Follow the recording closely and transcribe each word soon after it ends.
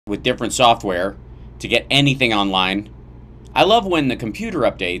with different software to get anything online. I love when the computer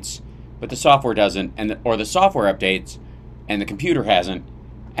updates, but the software doesn't, or the software updates and the computer hasn't,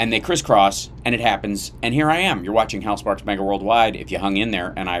 and they crisscross, and it happens, and here I am. You're watching HAL Sparks Mega Worldwide, if you hung in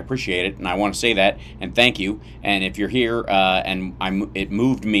there, and I appreciate it, and I want to say that, and thank you. And if you're here, and it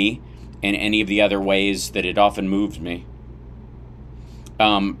moved me in any of the other ways that it often moves me,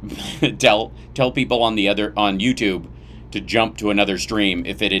 tell people on YouTube to jump to another stream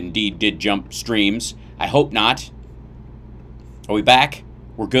if it indeed did jump streams. I hope not. Are we back?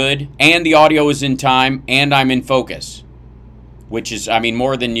 We're good, and the audio is in time, and I'm in focus, which is, I mean,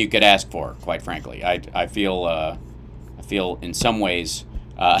 more than you could ask for, quite frankly. I feel in some ways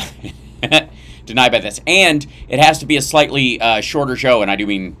denied by this, and it has to be a slightly shorter show, and I do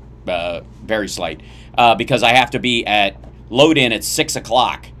mean very slight, because I have to be at load-in at 6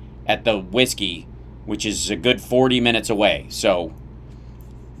 o'clock at the Whiskey, which is a good 40 minutes away. So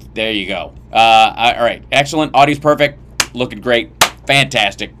there you go. All right, excellent. Audio's perfect. Looking great.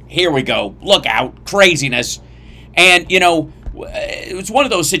 Fantastic. Here we go. Look out. Craziness. And, you know, it's one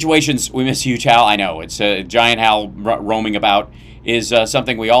of those situations. We miss huge HAL. I know. It's a giant HAL roaming about is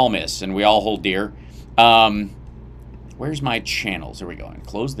something we all miss and we all hold dear. Where's my channels? There we go. And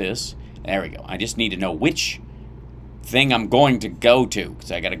close this. There we go. I just need to know which thing I'm going to go to,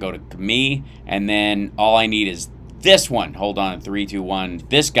 because I got to go to me, and then all I need is this one. Hold on. 3, 2, 1.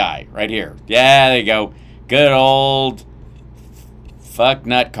 This guy right here. Yeah, there you go. Good old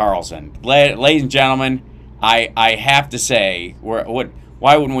fucknut Carlson. Ladies and gentlemen, I have to say,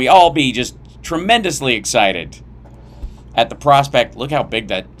 why wouldn't we all be just tremendously excited at the prospect? Look how big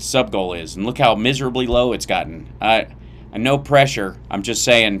that sub goal is, and look how miserably low it's gotten. No pressure. I'm just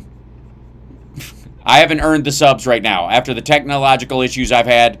saying, I haven't earned the subs right now. After the technological issues I've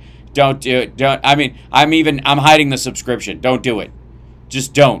had, don't do it. Don't. I mean, I'm hiding the subscription. Don't do it.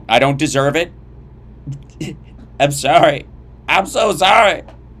 Just don't. I don't deserve it. I'm sorry. I'm so sorry.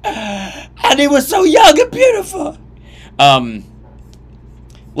 And he was so young and beautiful.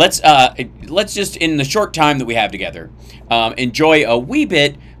 Let's just, in the short time that we have together, enjoy a wee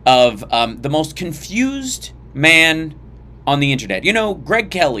bit of the most confused man on the internet. You know, Greg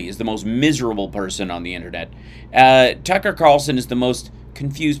Kelly is the most miserable person on the internet. Tucker Carlson is the most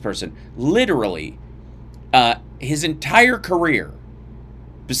confused person. Literally, his entire career,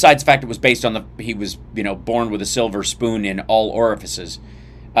 besides the fact it was based on he was, you know, born with a silver spoon in all orifices,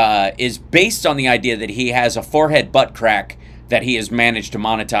 is based on the idea that he has a forehead butt crack that he has managed to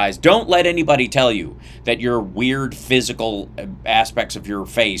monetize. Don't let anybody tell you that your weird physical aspects of your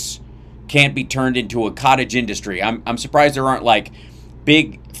face can't be turned into a cottage industry. I'm surprised there aren't, like,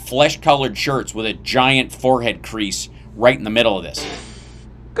 big flesh-colored shirts with a giant forehead crease right in the middle of this.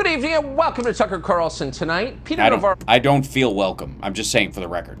 Good evening and welcome to Tucker Carlson Tonight. Peter I don't feel welcome. I'm just saying for the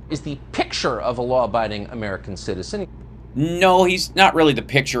record. Is the picture of a law-abiding American citizen. No, he's not really the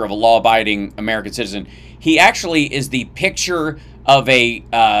picture of a law-abiding American citizen. He actually is the picture of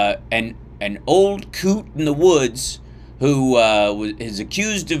an old coot in the woods who is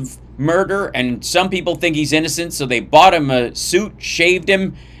accused of murder, and some people think he's innocent, so they bought him a suit, shaved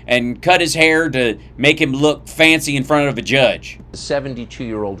him, and cut his hair to make him look fancy in front of a judge. A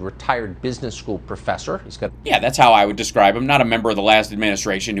 72-year-old retired business school professor. He's got... Yeah, that's how I would describe him. Not a member of the last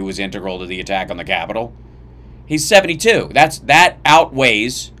administration who was integral to the attack on the Capitol. He's 72. That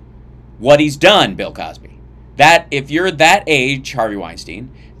outweighs what he's done, Bill Cosby. That, if you're that age, Harvey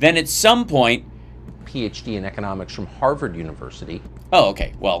Weinstein, then at some point... PhD in economics from Harvard University. Oh,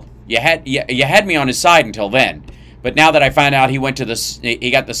 okay. Well, you had me on his side until then. But now that I find out he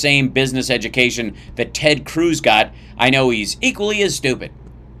got the same business education that Ted Cruz got, I know he's equally as stupid.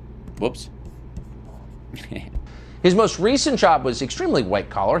 Whoops. His most recent job was extremely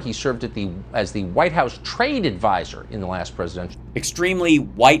white-collar. He served as the White House trade advisor in the last presidential... Extremely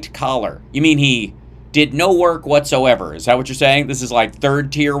white-collar. You mean he did no work whatsoever? Is that what you're saying? This is like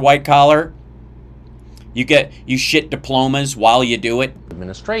third-tier white-collar? You shit diplomas while you do it?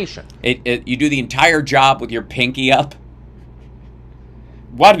 Administration. You do the entire job with your pinky up?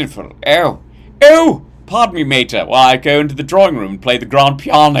 Wonderful. Oh. Oh! Pardon me, mater, while I go into the drawing room and play the grand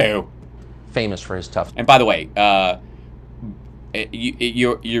piano. Famous for his tough... And by the way,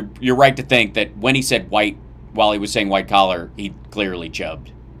 you're right to think that when he said white, while he was saying white collar, he clearly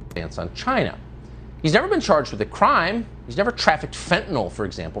chubbed. ...stance on China. He's never been charged with a crime. He's never trafficked fentanyl, for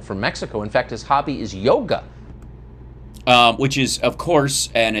example, from Mexico. In fact, his hobby is yoga. Which is, of course,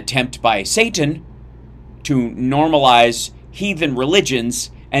 an attempt by Satan to normalize heathen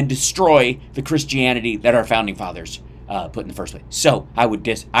religions and destroy the Christianity that our founding fathers put in the first place. So,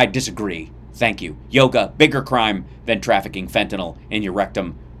 I disagree. Thank you. Yoga, bigger crime than trafficking fentanyl in your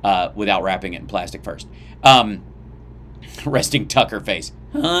rectum without wrapping it in plastic first. Resting Tucker face.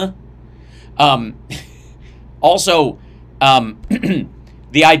 Huh? Also,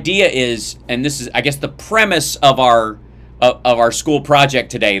 the idea is, and this is, I guess, the premise of our school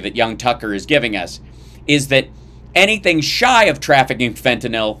project today that young Tucker is giving us, is that anything shy of trafficking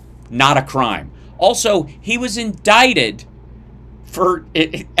fentanyl, not a crime. Also, he was indicted for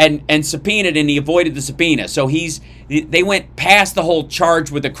it and subpoenaed, and he avoided the subpoena. So they went past the whole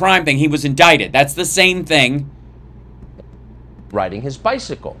charge with the crime thing. He was indicted. That's the same thing. Riding his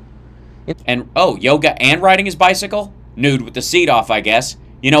bicycle. And, oh, yoga and riding his bicycle? Nude with the seat off, I guess.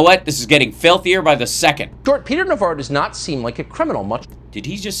 You know what? This is getting filthier by the second. Short, Peter Navarro does not seem like a criminal much. Did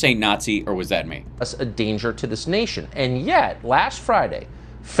he just say Nazi, or was that me? As a danger to this nation. And yet, last Friday,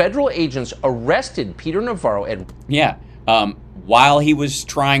 federal agents arrested Peter Navarro at... Yeah, while he was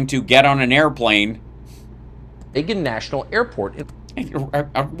trying to get on an airplane. Reagan National Airport.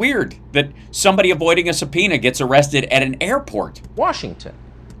 Weird that somebody avoiding a subpoena gets arrested at an airport. Washington.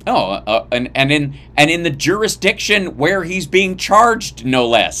 Oh, and in the jurisdiction where he's being charged, no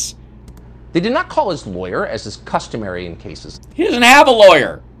less. They did not call his lawyer, as is customary in cases. He doesn't have a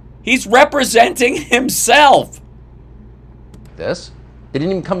lawyer. He's representing himself. They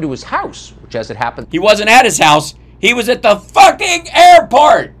didn't even come to his house, which, as it happened, he wasn't at his house. He was at the fucking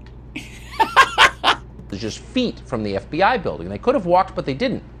airport. It was just feet from the FBI building. They could have walked, but they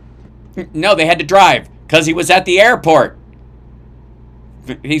didn't. No, they had to drive because he was at the airport.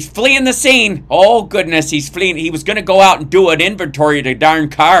 He's fleeing the scene. Oh, goodness, he's fleeing. He was going to go out and do an inventory of the darn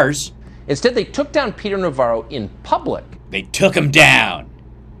cars. Instead, they took down Peter Navarro in public. They took him down.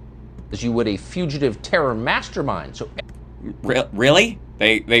 As you would a fugitive terror mastermind. So, really?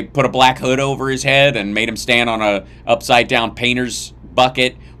 They put a black hood over his head and made him stand on a upside-down painter's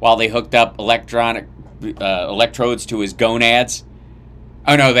bucket while they hooked up electronic electrodes to his gonads.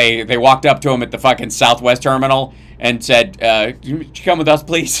 Oh, no, they walked up to him at the fucking Southwest terminal and said, "You come with us,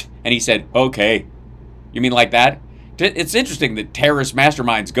 please?" And he said, "Okay." You mean like that? It's interesting that terrorist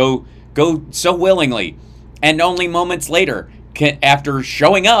masterminds go so willingly, and only moments later, after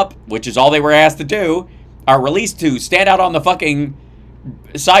showing up, which is all they were asked to do, are released to stand out on the fucking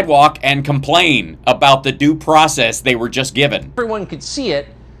sidewalk and complain about the due process they were just given. Everyone could see it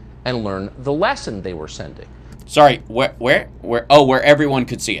and learn the lesson they were sending. Sorry, where? Oh, where everyone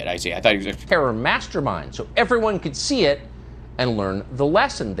could see it. I see. I thought he was terror mastermind, so everyone could see it and learn the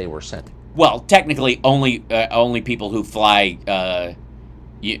lesson they were sending. Well, technically, only people who fly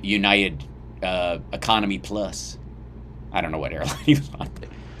United Economy Plus. I don't know what airline he was on.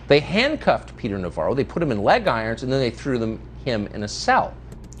 They handcuffed Peter Navarro. They put him in leg irons, and then they threw him in a cell.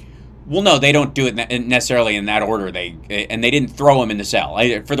 Well, no, they don't do it necessarily in that order. They didn't throw him in the cell.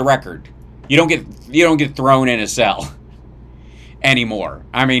 For the record, you don't get thrown in a cell anymore.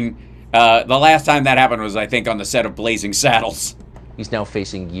 I mean, the last time that happened was, I think, on the set of Blazing Saddles. He's now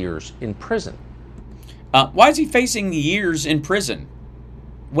facing years in prison. Why is he facing years in prison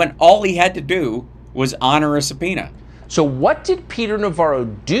when all he had to do was honor a subpoena? So what did Peter Navarro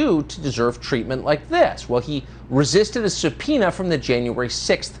do to deserve treatment like this? Well, he resisted a subpoena from the January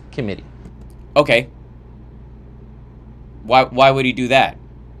 6th committee. Okay. Why would he do that?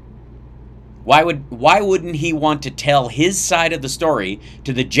 Why wouldn't he want to tell his side of the story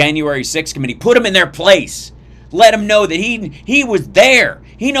to the January 6th committee? Put him in their place. Let him know that he was there.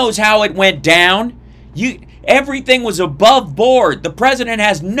 He knows how it went down. Everything was above board. The president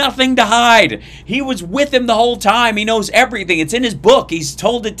has nothing to hide. He was with him the whole time. He knows everything. It's in his book. He's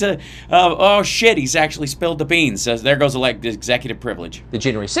told it to, oh shit, he's actually spilled the beans. Says there goes executive privilege. The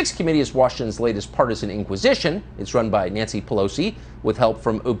January 6th committee is Washington's latest partisan inquisition. It's run by Nancy Pelosi with help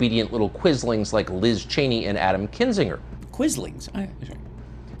from obedient little quislings like Liz Cheney and Adam Kinzinger. Quislings?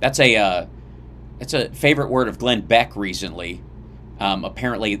 That's a favorite word of Glenn Beck recently.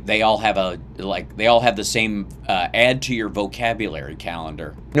 Apparently, they all have the same add to your vocabulary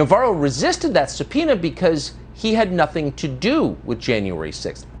calendar. Navarro resisted that subpoena because he had nothing to do with January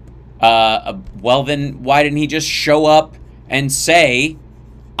 6th. Well, then why didn't he just show up and say,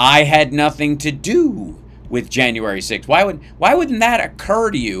 "I had nothing to do with January 6th"? Why wouldn't that occur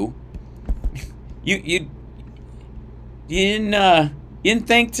to you? You didn't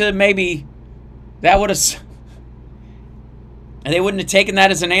think to maybe that would have. And they wouldn't have taken that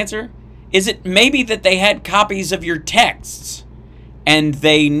as an answer? Is it maybe that they had copies of your texts and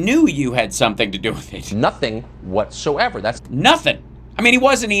they knew you had something to do with it? Nothing whatsoever. That's nothing. I mean, he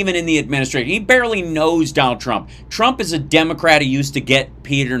wasn't even in the administration. He barely knows Donald Trump. Trump is a Democrat who used to get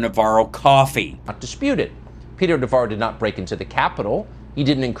Peter Navarro coffee. Not disputed. Peter Navarro did not break into the Capitol. He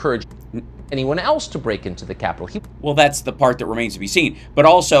didn't encourage. anyone else to break into the Capitol. Well, that's the part that remains to be seen. But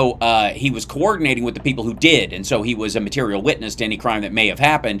also, he was coordinating with the people who did, and so he was a material witness to any crime that may have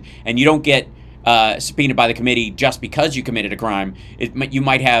happened. And you don't get subpoenaed by the committee just because you committed a crime. You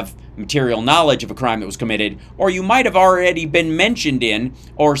might have material knowledge of a crime that was committed, or you might have already been mentioned in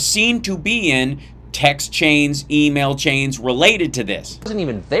or seen to be in text chains, email chains related to this. He wasn't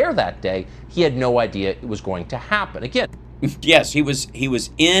even there that day. He had no idea it was going to happen. Again, yes, he was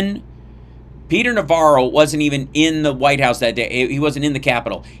in. Peter Navarro wasn't even in the White House that day. He wasn't in the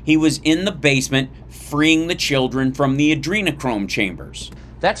Capitol. He was in the basement freeing the children from the adrenochrome chambers.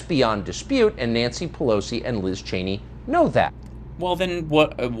 That's beyond dispute, and Nancy Pelosi and Liz Cheney know that. Well, then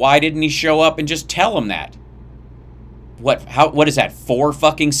why didn't he show up and just tell them that? What is that, 4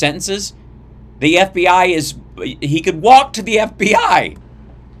 fucking sentences? The FBI he could walk to the FBI.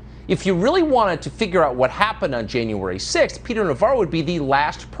 If you really wanted to figure out what happened on January 6th, Peter Navarro would be the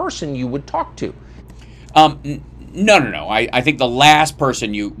last person you would talk to. No. I think the last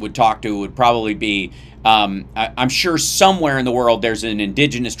person you would talk to would probably be, I'm sure somewhere in the world there's an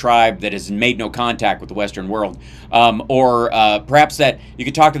indigenous tribe that has made no contact with the Western world. Or perhaps that you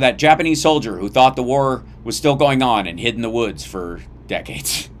could talk to that Japanese soldier who thought the war was still going on and hid in the woods for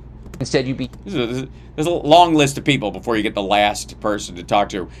decades. Instead, you'd be... There's a long list of people before you get the last person to talk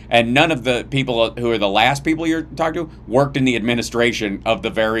to. And none of the people who are the last people you're talking to worked in the administration of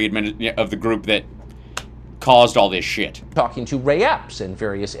the of the group that caused all this shit. Talking to Ray Epps and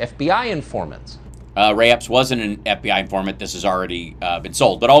various FBI informants. Ray Epps wasn't an FBI informant. This has already been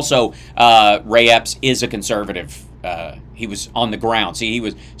sold. But also, Ray Epps is a conservative. He was on the ground.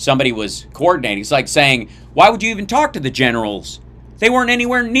 See, somebody was coordinating. It's like saying, why would you even talk to the generals? They weren't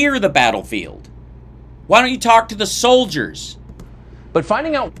anywhere near the battlefield. Why don't you talk to the soldiers? But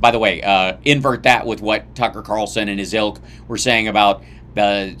finding out... By the way, invert that with what Tucker Carlson and his ilk were saying about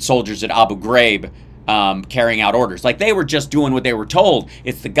the soldiers at Abu Ghraib carrying out orders. Like, they were just doing what they were told.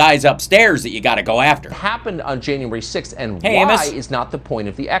 It's the guys upstairs that you got to go after. What happened on January 6th and hey, why Amos. Is not the point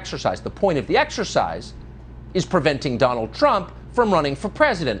of the exercise. The point of the exercise is preventing Donald Trump from running for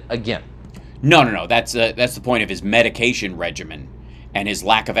president again. No. That's the point of his medication regimen and his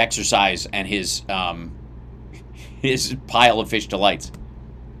lack of exercise and his pile of fish delights.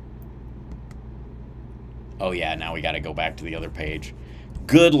 Oh yeah, now we got to go back to the other page.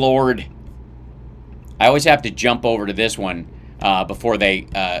 Good Lord. I always have to jump over to this one before they,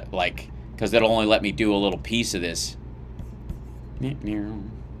 because it'll only let me do a little piece of this. There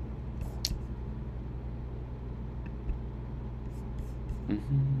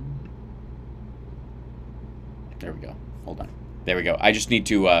we go. Hold on. There we go. I just need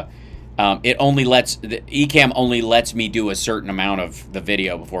to, it only lets, the Ecamm only lets me do a certain amount of the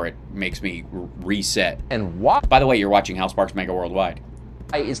video before it makes me reset. And why? By the way, you're watching HAL Sparks Mega Worldwide.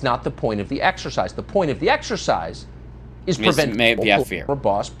 Is not the point of the exercise. The point of the exercise is preventing former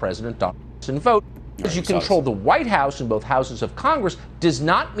boss President Donald Trump vote. Because you control the White House and both houses of Congress does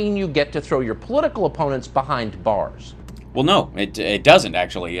not mean you get to throw your political opponents behind bars. Well, no, it doesn't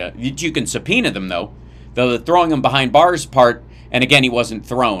actually. You can subpoena them though. Though the throwing them behind bars part, and again, he wasn't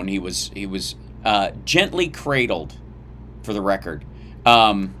thrown. He was gently cradled, for the record.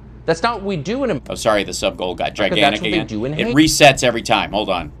 That's not what we do in... Oh, sorry, the sub goal got gigantic that's what again. They do in it resets every time. Hold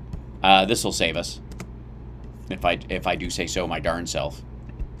on. This will save us. If I do say so my darn self.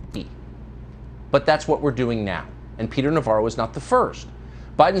 But that's what we're doing now. And Peter Navarro is not the first.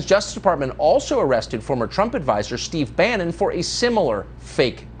 Biden's Justice Department also arrested former Trump advisor Steve Bannon for a similar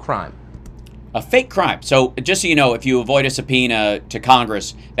fake crime. A fake crime. So just so you know, if you avoid a subpoena to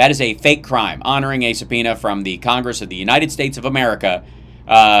Congress, that is a fake crime. Honoring a subpoena from the Congress of the United States of America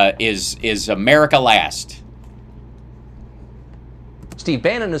is America last. Steve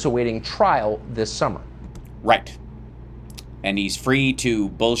Bannon is awaiting trial this summer. Right. And he's free to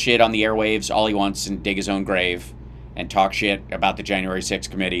bullshit on the airwaves all he wants and dig his own grave and talk shit about the January 6th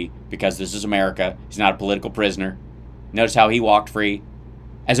committee because this is America. He's not a political prisoner. Notice how he walked free.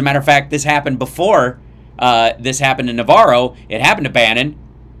 As a matter of fact, this happened before this happened to Navarro. It happened to Bannon.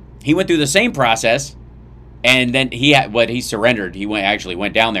 He went through the same process, and then he surrendered. He actually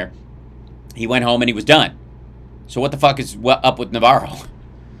went down there. He went home and he was done. So what the fuck is up with Navarro?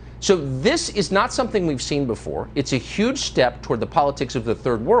 So this is not something we've seen before. It's a huge step toward the politics of the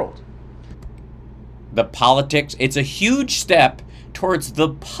third world. The politics? It's a huge step towards the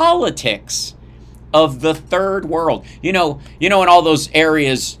politics of the third world. You know, in all those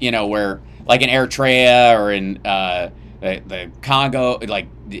areas, where, like in Eritrea or in the Congo, like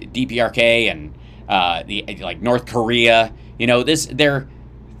the DPRK and like North Korea, they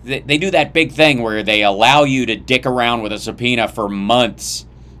do that big thing where they allow you to dick around with a subpoena for months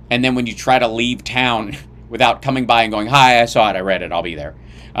and then when you try to leave town without coming by and going, "Hi, I saw it, I read it, I'll be there,"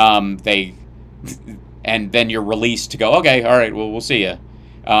 and then you're released to go, "Okay, all right, well, we'll see you."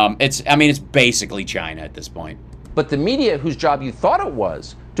 I mean, it's basically China at this point. But the media, whose job you thought it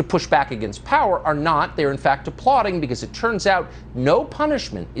was to push back against power, are not. They're in fact applauding, because it turns out no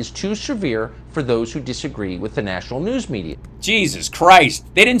punishment is too severe for those who disagree with the national news media. Jesus Christ.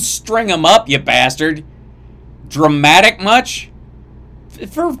 They didn't string them up, you bastard. Dramatic much?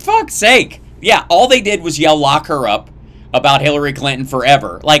 For fuck's sake. Yeah, all they did was yell "lock her up" about Hillary Clinton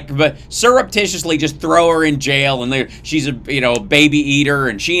forever. Like, but surreptitiously just throw her in jail, and she's a, baby eater,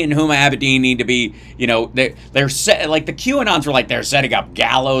 and she and Huma Abedin need to be, they're set, like the QAnons were like, they're setting up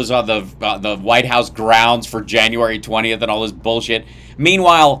gallows on the White House grounds for January 20th and all this bullshit.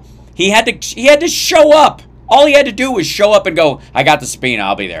 Meanwhile, he had to show up. All he had to do was show up and go, "I got the subpoena,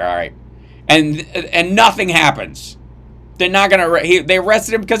 I'll be there, all right." And nothing happens. They're not gonna, they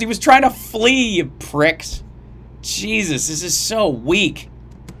arrested him because he was trying to flee, you pricks. Jesus, this is so weak.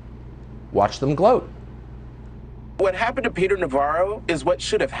 Watch them gloat. What happened to Peter Navarro is what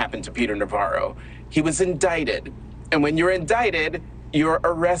should have happened to Peter Navarro. He was indicted. And when you're indicted, you're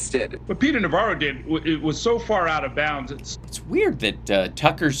arrested. What Peter Navarro did, it was so far out of bounds. It's weird that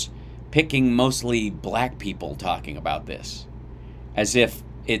Tucker's picking mostly black people talking about this. As if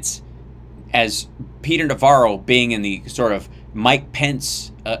it's, as Peter Navarro being in the sort of Mike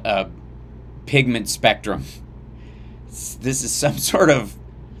Pence pigment spectrum. This is some sort of,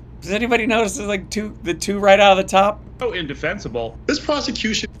 does anybody notice there's like the two right out of the top? So indefensible. This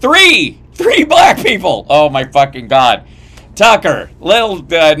prosecution. Three black people. Oh my fucking God. Tucker, little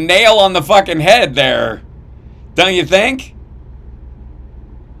nail on the fucking head there. Don't you think?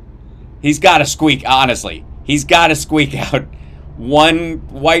 He's got to squeak, honestly. He's got to squeak out one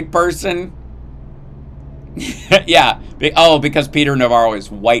white person. Yeah. Oh, because Peter Navarro is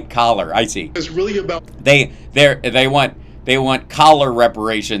white collar. I see. It's really about they want collar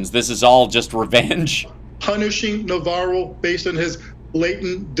reparations. This is all just revenge. Punishing Navarro based on his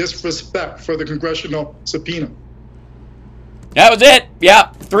blatant disrespect for the congressional subpoena. That was it.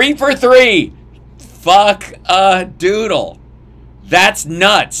 Yeah, 3 for 3. Fuck a doodle. That's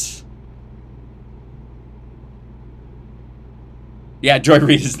nuts. Yeah, Joy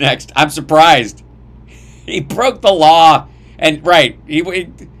Reid is next. I'm surprised. He broke the law, and right, he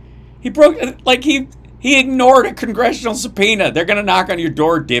broke, like he ignored a congressional subpoena. They're gonna knock on your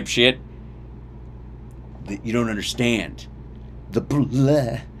door, dipshit. You don't understand. The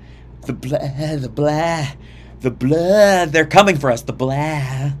blah, the blah, the blah, the blah. They're coming for us. The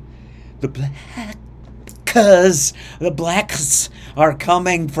blah, the blah. 'Cause the blacks are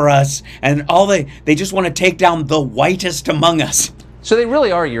coming for us, and all they just want to take down the whitest among us. So they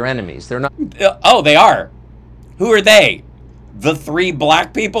really are your enemies. They're not. Oh, they are. Who are they? The 3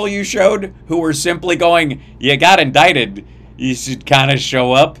 black people you showed who were simply going, "You got indicted. You should kind of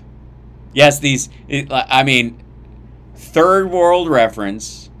show up." Yes, I mean, third world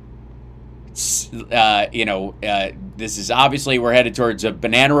reference. This is obviously, we're headed towards a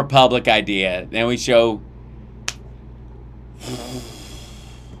Banana Republic idea. Then we show.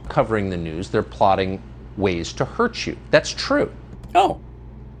 Covering the news, they're plotting ways to hurt you. That's true. Oh,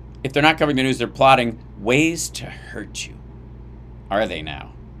 if they're not covering the news, they're plotting ways to hurt you. Are they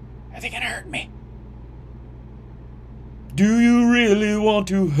now? Are they gonna hurt me? Do you really want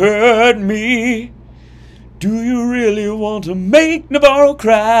to hurt me? Do you really want to make Navarro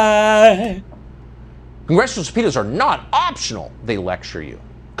cry? Congressional subpoenas are not optional. They lecture you.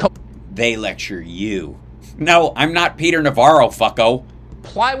 They lecture you. No, I'm not Peter Navarro, fucko.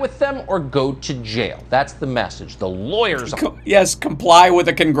 Comply with them or go to jail. That's the message. The lawyers. Yes, comply with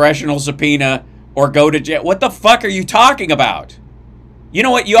a congressional subpoena or go to jail. What the fuck are you talking about? You know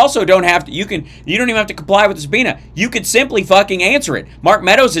what? You also don't have to. You don't even have to comply with the subpoena. You could simply fucking answer it. Mark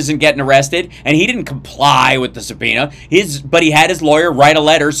Meadows isn't getting arrested, and he didn't comply with the subpoena. But he had his lawyer write a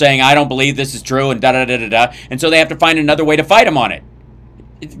letter saying, "I don't believe this is true," and da da da da da. And so they have to find another way to fight him on it.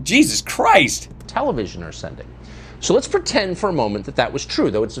 Jesus Christ. Television are sending. So let's pretend for a moment that that was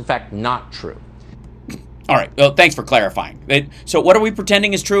true, though it's in fact not true. All right. Well, thanks for clarifying. So what are we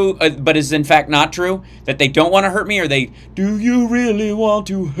pretending is true, but is in fact not true? That they don't want to hurt me, or do you really want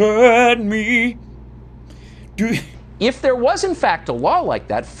to hurt me? If there was in fact a law like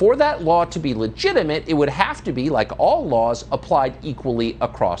that, for that law to be legitimate, it would have to be, like all laws, applied equally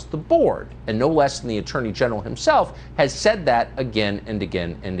across the board. And no less than the Attorney General himself has said that again and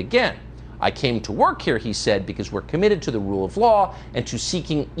again and again. I came to work here, he said, because we're committed to the rule of law and to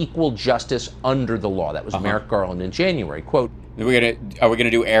seeking equal justice under the law. That was Merrick Garland in January. Quote, Are we gonna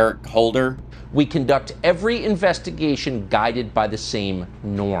do Eric Holder? We conduct every investigation guided by the same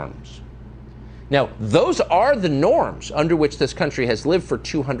norms. Now, those are the norms under which this country has lived for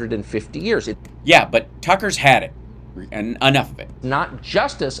 250 years. Yeah, but Tucker's had it. And enough of it. Not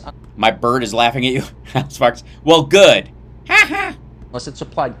justice. My bird is laughing at you, Sparks. Well, good. Ha ha. Unless it's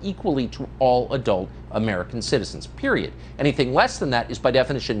applied equally to all adult American citizens, period. Anything less than that is by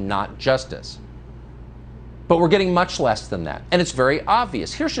definition not justice. But we're getting much less than that. And it's very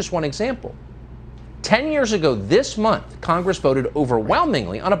obvious. Here's just one example. 10 years ago this month, Congress voted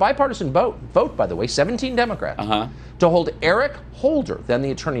overwhelmingly on a bipartisan vote, by the way, 17 Democrats, to hold Eric Holder, then the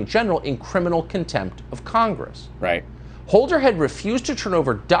Attorney General, in criminal contempt of Congress. Right. Holder had refused to turn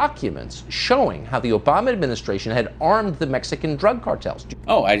over documents showing how the Obama administration had armed the Mexican drug cartels.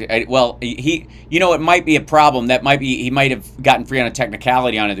 Oh, well, it might be a problem. That might be, he might have gotten free on a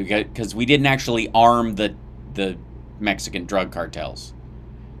technicality on it because we didn't actually arm the Mexican drug cartels.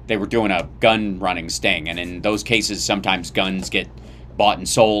 They were doing a gun running sting, and in those cases, sometimes guns get bought and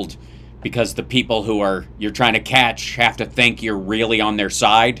sold because the people who you're trying to catch have to think you're really on their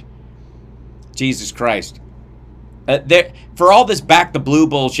side. Jesus Christ. For all this back the blue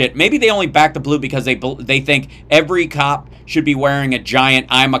bullshit, maybe they only back the blue because they think every cop should be wearing a giant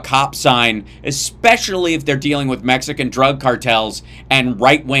 "I'm a cop" sign, especially if they're dealing with Mexican drug cartels and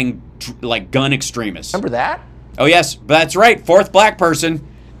right-wing like gun extremists. Remember that? Oh yes, that's right. Fourth black person.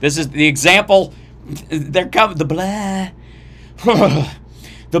 This is the example. They're coming. The blacks,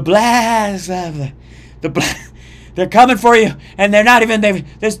 they're coming for you, and they're not even.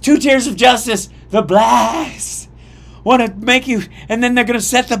 There's two tiers of justice. The blacks want to make you, and then they're going to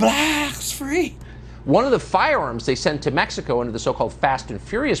set the blacks free. One of the firearms they sent to Mexico under the so-called Fast and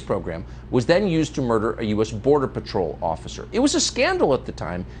Furious program was then used to murder a U.S. Border Patrol officer. It was a scandal at the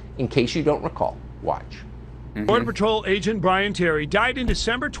time, in case you don't recall. Watch. Border Patrol agent Brian Terry died in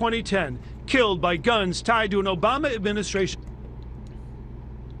December 2010, killed by guns tied to an Obama administration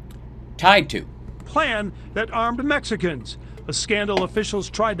plan that armed Mexicans. A scandal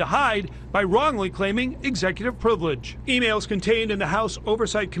officials tried to hide by wrongly claiming executive privilege. Emails contained in the House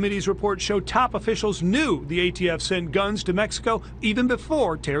Oversight Committee's report show top officials knew the ATF sent guns to Mexico even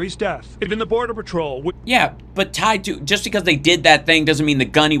before Terry's death. Even the Border Patrol. Yeah, but tied to, just because they did that thing doesn't mean the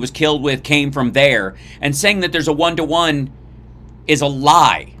gun he was killed with came from there. And saying that there's a one-to-one is a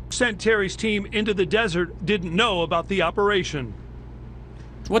lie. Sent Terry's team into the desert, didn't know about the operation.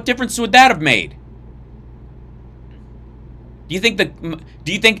 What difference would that have made? Do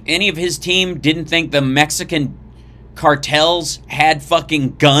you think any of his team didn't think the Mexican cartels had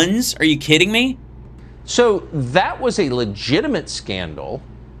fucking guns? Are you kidding me? So that was a legitimate scandal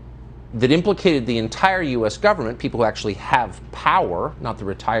that implicated the entire U.S. government, people who actually have power, not the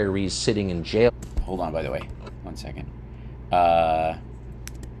retirees sitting in jail. Hold on, by the way. 1 second.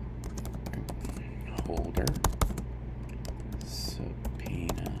 Holder.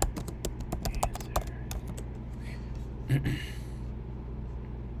 Subpoena. Answer.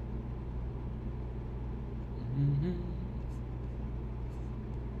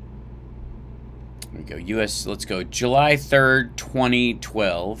 There we go. U.S. Let's go. July 3rd,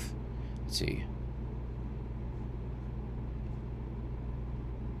 2012. Let's see.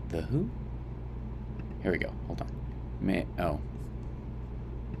 The who? Here we go. Hold on. Oh.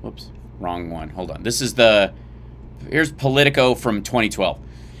 Whoops. Wrong one. Hold on. This is the... Here's Politico from 2012.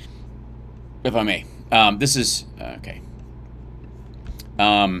 If I may. This is... Okay.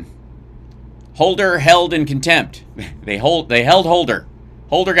 Holder held in contempt. They held Holder.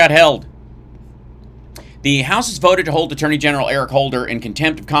 Holder got held. The House has voted to hold Attorney General Eric Holder in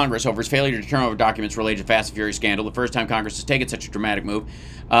contempt of Congress over his failure to turn over documents related to Fast and Furious scandal, the first time Congress has taken such a dramatic move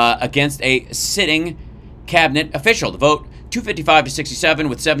against a sitting cabinet official. The vote 255 to 67,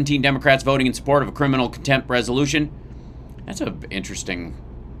 with 17 Democrats voting in support of a criminal contempt resolution. That's an interesting...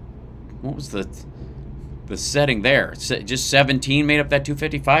 What was the setting there? Just 17 made up that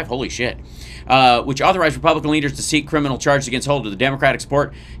 255? Holy shit. Which authorized Republican leaders to seek criminal charges against Holder. The Democratic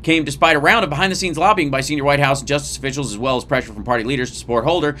support came despite a round of behind-the-scenes lobbying by senior White House and justice officials, as well as pressure from party leaders to support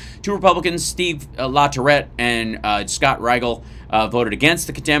Holder. Two Republicans, Steve LaTourette and Scott Rigel, voted against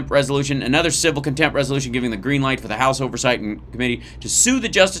the contempt resolution. Another civil contempt resolution giving the green light for the House Oversight Committee to sue the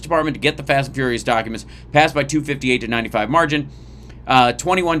Justice Department to get the Fast and Furious documents, passed by 258 to 95 margin.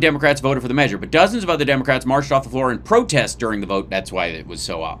 21 Democrats voted for the measure, but dozens of other Democrats marched off the floor in protest during the vote. That's why it was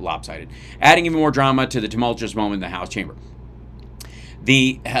so lopsided, adding even more drama to the tumultuous moment in the House chamber.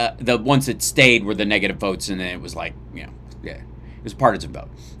 The ones that stayed were the negative votes, and then it was like, you know, yeah, it was a partisan vote.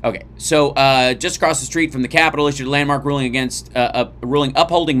 Okay, so just across the street from the Capitol issued a landmark ruling against ruling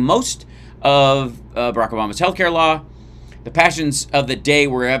upholding most of Barack Obama's healthcare law. The passions of the day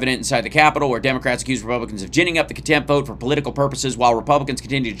were evident inside the Capitol, where Democrats accused Republicans of ginning up the contempt vote for political purposes, while Republicans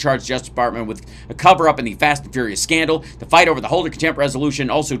continued to charge the Justice Department with a cover-up in the Fast and Furious scandal. The fight over the Holder contempt resolution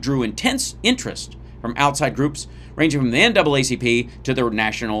also drew intense interest from outside groups, ranging from the NAACP to the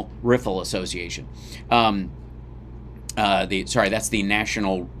National Rifle Association. That's the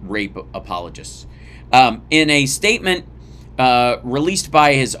National Rape Apologists. In a statement released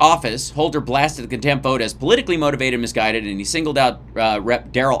by his office, Holder blasted the contempt vote as politically motivated and misguided, and he singled out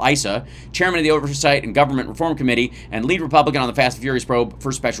Rep. Darrell Issa, chairman of the Oversight and Government Reform Committee and lead Republican on the Fast and Furious probe,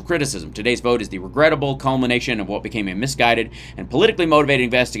 for special criticism. Today's vote is the regrettable culmination of what became a misguided and politically motivated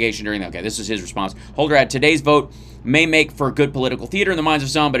investigation during the... Okay, this is his response. Holder had today's vote may make for good political theater in the minds of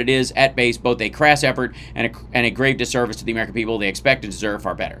some, but it is, at base, both a crass effort and a grave disservice to the American people. They expect and deserve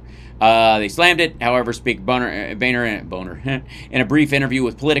far better. They slammed it. However, Speaker Boehner, in a brief interview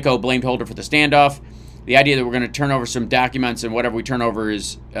with Politico, blamed Holder for the standoff. The idea that we're going to turn over some documents and whatever we turn over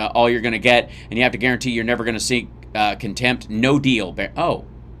is all you're going to get, and you have to guarantee you're never going to seek contempt. No deal. Oh.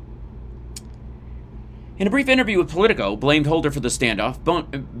 In a brief interview with Politico, blamed Holder for the standoff.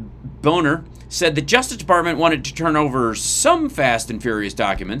 Boehner said the Justice Department wanted to turn over some Fast and Furious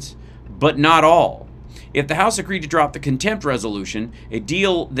documents, but not all. If the House agreed to drop the contempt resolution, a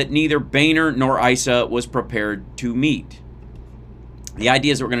deal that neither Boehner nor Issa was prepared to meet. The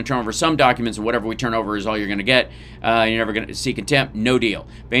idea is that we're going to turn over some documents, and whatever we turn over is all you're going to get. You're never going to see contempt. No deal.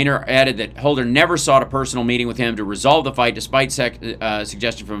 Boehner added that Holder never sought a personal meeting with him to resolve the fight, despite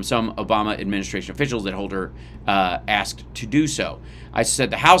suggestion from some Obama administration officials that Holder asked to do so. I said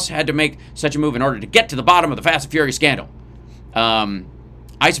the House had to make such a move in order to get to the bottom of the Fast and Furious scandal.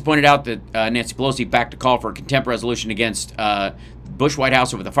 Issa pointed out that Nancy Pelosi backed a call for a contempt resolution against Bush White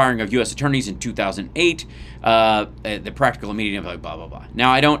House over the firing of U.S. attorneys in 2008. The practical immediate blah, blah, blah.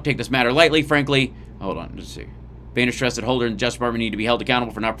 Now, I don't take this matter lightly, frankly. Hold on, let's see. Boehner stressed that Holder and the Justice Department need to be held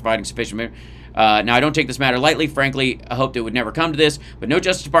accountable for not providing sufficient... now, I don't take this matter lightly. Frankly, I hoped it would never come to this, but no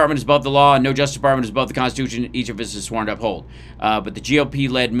Justice Department is above the law, and no Justice Department is above the Constitution. Each of us is sworn to uphold. But the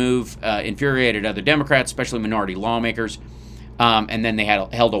GOP-led move infuriated other Democrats, especially minority lawmakers. And then they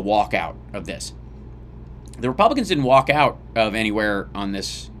held a walkout of this. The Republicans didn't walk out of anywhere on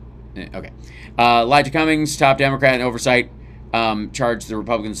this. Okay. Elijah Cummings, top Democrat in oversight, charged the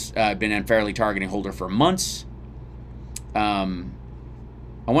Republicans been unfairly targeting Holder for months. I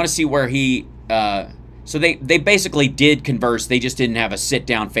want to see where he... so they basically did converse. They just didn't have a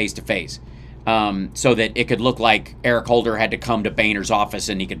sit-down face-to-face. So that it could look like Eric Holder had to come to Boehner's office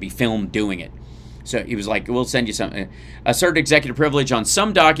and he could be filmed doing it. So he was like, we'll send you something. Asserted executive privilege on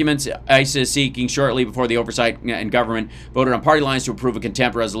some documents ICE is seeking shortly before the Oversight and Government voted on party lines to approve a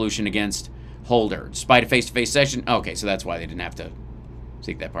contempt resolution against Holder. Despite a face-to-face session. Okay, so that's why they didn't have to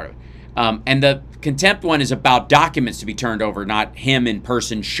seek that part of it. And the contempt one is about documents to be turned over, not him in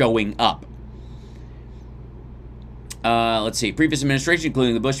person showing up. Let's see. Previous administration,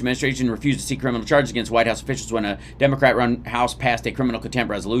 including the Bush administration, refused to seek criminal charges against White House officials when a Democrat-run House passed a criminal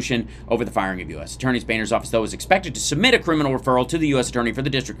contempt resolution over the firing of U.S. attorneys. Boehner's office, though, is expected to submit a criminal referral to the U.S. Attorney for the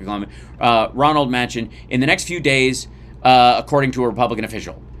District of Columbia, Ronald Manchin, in the next few days, according to a Republican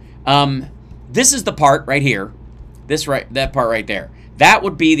official. This is the part right here. That part right there. That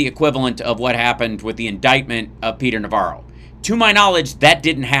would be the equivalent of what happened with the indictment of Peter Navarro. To my knowledge, that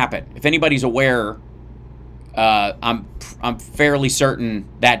didn't happen. If anybody's aware... I'm fairly certain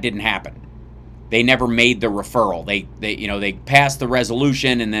that didn't happen. They never made the referral. They passed the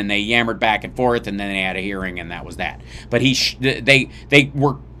resolution and then they yammered back and forth and then they had a hearing and that was that. But they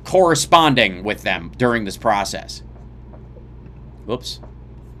were corresponding with them during this process. Whoops.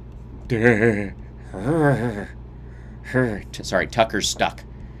 Sorry, Tucker's stuck.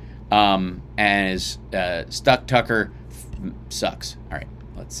 As stuck Tucker sucks. All right,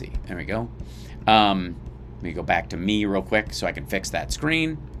 let's see. There we go. Let me go back to me real quick so I can fix that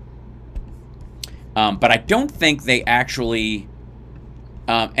screen. But I don't think they actually...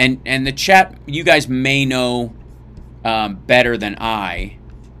 and the chat, you guys may know better than I,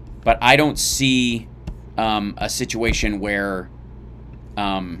 but I don't see a situation where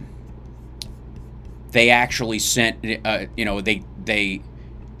they actually sent, they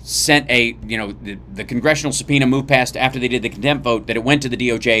sent a, the congressional subpoena moved past after they did the contempt vote, that it went to the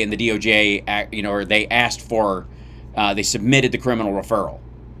DOJ, and the DOJ, or they asked for, they submitted the criminal referral,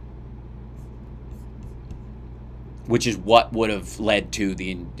 which is what would have led to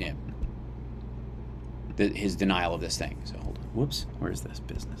his denial of this thing. So hold on. Whoops. Where is this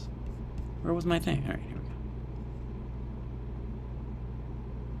business? Where was my thing? All right, here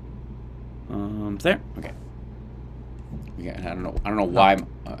we go. There. Okay. I don't know why.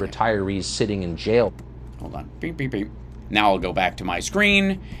 Retirees sitting in jail. Hold on. Beep, beep, beep. Now I'll go back to my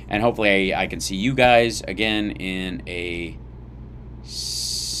screen, and hopefully I can see you guys again in a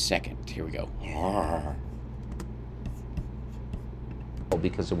second. Here we go.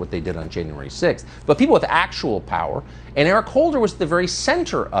 Because of what they did on January 6th, but people with actual power, and Eric Holder was at the very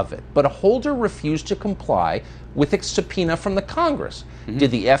center of it. But Holder refused to comply with a subpoena from the Congress.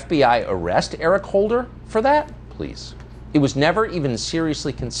 Did the FBI arrest Eric Holder for that? Please. It was never even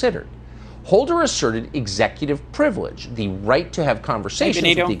seriously considered. Holder asserted executive privilege, the right to have conversations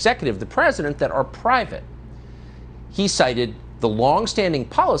with the executive, the president, that are private. He cited the long-standing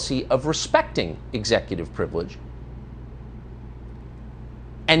policy of respecting executive privilege,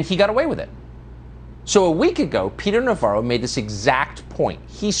 and he got away with it. So a week ago, Peter Navarro made this exact point.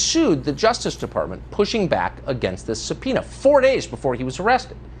 He sued the Justice Department, pushing back against this subpoena 4 days before he was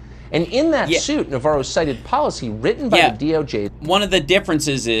arrested. And in that suit, Navarro cited policy written by the DOJ. One of the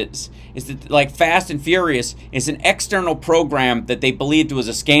differences is that, like, Fast and Furious is an external program that they believed was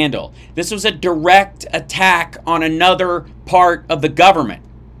a scandal. This was a direct attack on another part of the government.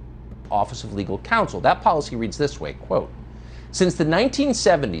 Office of Legal Counsel. That policy reads this way, quote, "Since the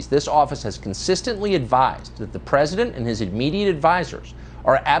 1970s, this office has consistently advised that the president and his immediate advisors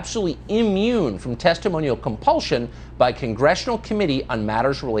are absolutely immune from testimonial compulsion by congressional committee on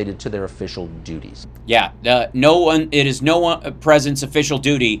matters related to their official duties." Yeah, it is no one president's official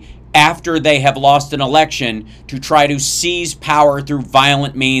duty after they have lost an election to try to seize power through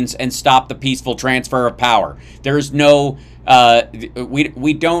violent means and stop the peaceful transfer of power. There is no,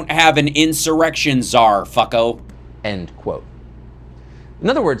 we don't have an insurrection czar, fucko. End quote. In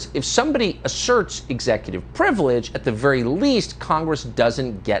other words, if somebody asserts executive privilege, at the very least, Congress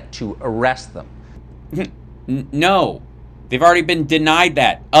doesn't get to arrest them. No. They've already been denied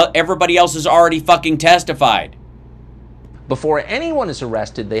that. Everybody else has already fucking testified. Before anyone is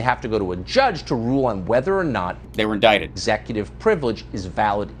arrested, they have to go to a judge to rule on whether or not they were indicted. Executive privilege is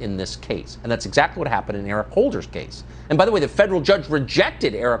valid in this case. And that's exactly what happened in Eric Holder's case. And by the way, the federal judge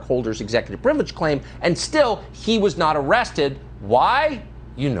rejected Eric Holder's executive privilege claim, and still he was not arrested. Why?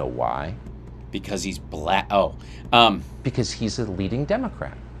 You know why. Because he's black. Oh. Because he's a leading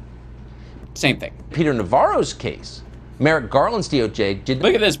Democrat. Same thing. Peter Navarro's case, Merrick Garland's DOJ did.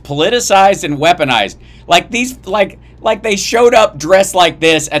 Look at this, politicized and weaponized. Like these, like they showed up dressed like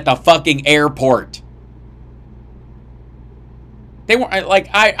this at the fucking airport. They weren't, like,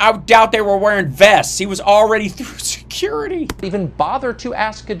 I doubt they were wearing vests. He was already through security. Even bother to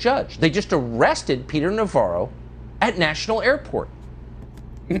ask a judge. They just arrested Peter Navarro at National Airport.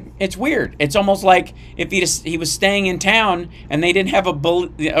 It's weird. It's almost like if he was staying in town and they didn't have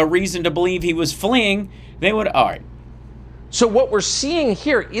a reason to believe he was fleeing, they would. All right. So what we're seeing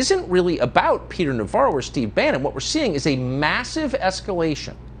here isn't really about Peter Navarro or Steve Bannon. What we're seeing is a massive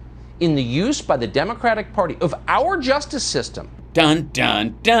escalation in the use by the Democratic Party of our justice system. Dun,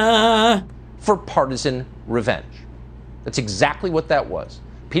 dun, dun. For partisan revenge. That's exactly what that was.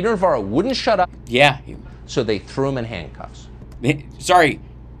 Peter Navarro wouldn't shut up. Yeah. So they threw him in handcuffs. Sorry.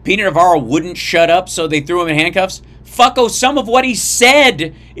 Peter Navarro wouldn't shut up, so they threw him in handcuffs? Fucko, some of what he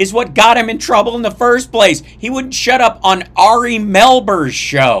said is what got him in trouble in the first place. He wouldn't shut up on Ari Melber's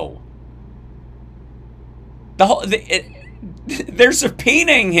show. They're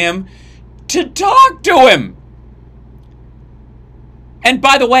subpoenaing him to talk to him. And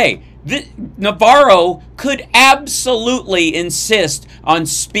by the way, Navarro could absolutely insist on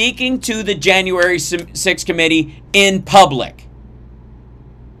speaking to the January 6th committee in public.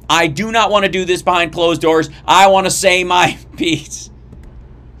 I do not want to do this behind closed doors. I want to say my piece.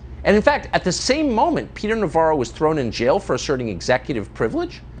 And in fact, at the same moment, Peter Navarro was thrown in jail for asserting executive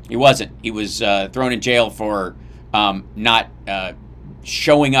privilege. He wasn't. He was thrown in jail for not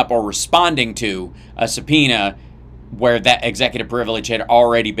showing up or responding to a subpoena where that executive privilege had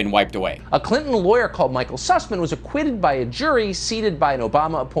already been wiped away. A Clinton lawyer called Michael Sussman was acquitted by a jury seated by an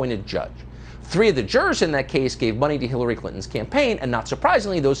Obama-appointed judge. 3 of the jurors in that case gave money to Hillary Clinton's campaign, and not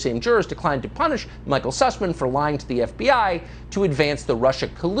surprisingly, those same jurors declined to punish Michael Sussman for lying to the FBI to advance the Russia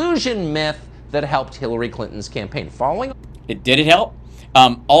collusion myth that helped Hillary Clinton's campaign. Following? Did it help?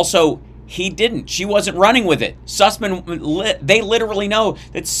 Also, he didn't. She wasn't running with it. Sussman, they literally know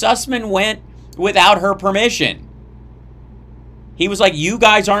that Sussman went without her permission. He was like, you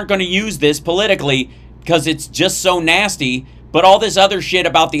guys aren't going to use this politically because it's just so nasty, but all this other shit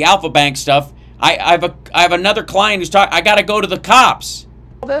about the Alpha Bank stuff, I have another client who's talking. I got to go to the cops.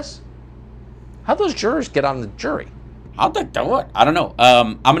 All this? How'd those jurors get on the jury? How'd they do it? I don't know.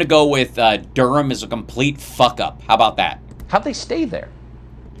 I'm going to go with Durham is a complete fuck up. How about that? How'd they stay there?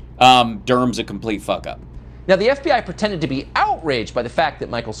 Durham's a complete fuck up. Now, the FBI pretended to be outraged outraged by the fact that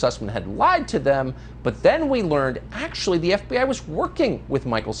Michael Sussman had lied to them, but then we learned actually the FBI was working with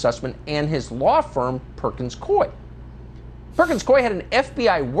Michael Sussman and his law firm, Perkins Coie. Perkins Coie had an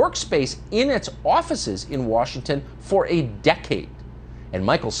FBI workspace in its offices in Washington for a decade. And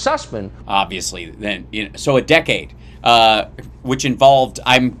Michael Sussman... Obviously, then, so a decade, which involved,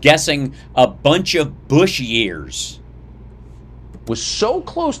 I'm guessing, a bunch of Bush years. Was so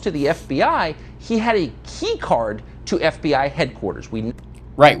close to the FBI, he had a key card to FBI headquarters.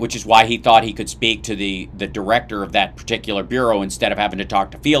 Right, which is why he thought he could speak to the director of that particular bureau instead of having to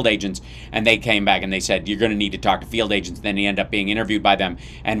talk to field agents. And they came back and they said, you're going to need to talk to field agents. Then he ended up being interviewed by them.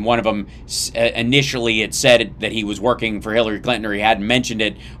 And one of them initially had said that he was working for Hillary Clinton, or he hadn't mentioned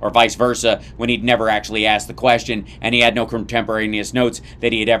it, or vice versa, when he'd never actually asked the question. And he had no contemporaneous notes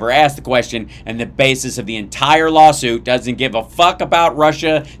that he had ever asked the question. And the basis of the entire lawsuit doesn't give a fuck about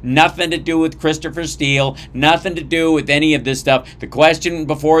Russia, nothing to do with Christopher Steele, nothing to do with any of this stuff. The question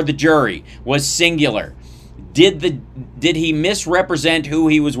before the jury was singular. Did he misrepresent who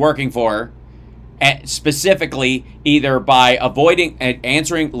he was working for, specifically either by avoiding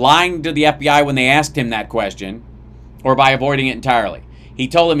lying to the FBI when they asked him that question, or by avoiding it entirely? He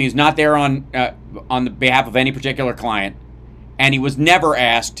told them he was not there on the behalf of any particular client, and he was never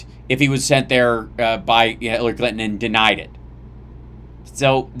asked if he was sent there by Hillary Clinton, and denied it.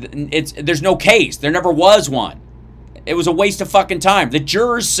 So there's no case. There never was one. It was a waste of fucking time. The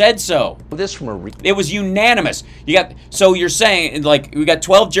jurors said so. It was unanimous. So you're saying, like, we got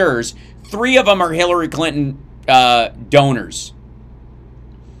 12 jurors. 3 of them are Hillary Clinton donors.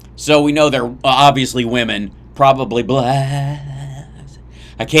 So we know they're obviously women, probably black.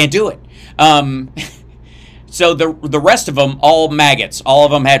 I can't do it. So the rest of them, all maggots. All of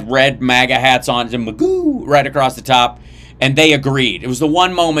them had red MAGA hats on, and Magoo right across the top. And they agreed. It was the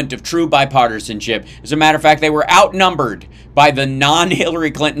one moment of true bipartisanship. As a matter of fact, they were outnumbered by the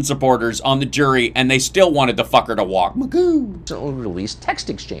non-Hillary Clinton supporters on the jury, and they still wanted the fucker to walk. Magoo. Released text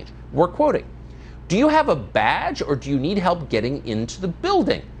exchange. We're quoting. Do you have a badge, or do you need help getting into the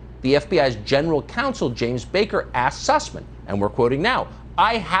building? The FBI's general counsel, James Baker, asked Sussman. And we're quoting now.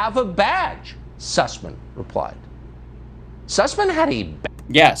 I have a badge, Sussman replied. Sussman had a badge.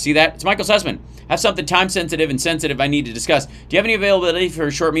 Yeah, see that? It's Michael Sussman. Have something time-sensitive and sensitive I need to discuss. Do you have any availability for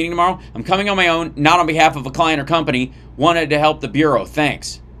a short meeting tomorrow? I'm coming on my own, not on behalf of a client or company. Wanted to help the Bureau.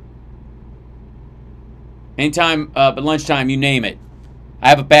 Thanks. Anytime but lunchtime, you name it. I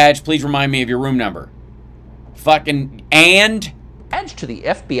have a badge. Please remind me of your room number. Fucking and? Badge to the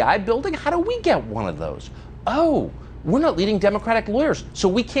FBI building? How do we get one of those? Oh, we're not leading Democratic lawyers, so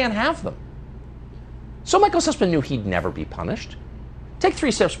we can't have them. So Michael Sussman knew he'd never be punished. Take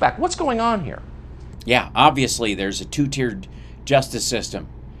 3 steps back. What's going on here? Yeah, obviously there's a 2-tiered justice system.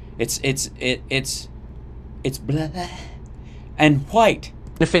 It's blah and white.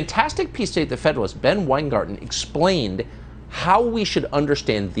 In a fantastic piece today at The Federalist, Ben Weingarten explained how we should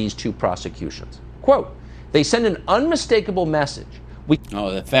understand these 2 prosecutions. Quote, they send an unmistakable message.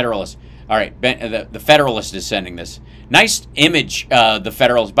 Oh, The Federalist. All right, Ben, the Federalist is sending this. Nice image, The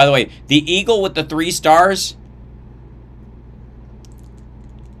Federalist. By the way, the eagle with the 3 stars...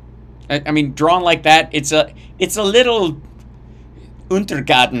 I mean, drawn like that, it's a little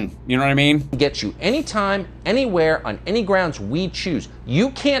Untergarten, you know what I mean? Get you anytime, anywhere, on any grounds we choose. You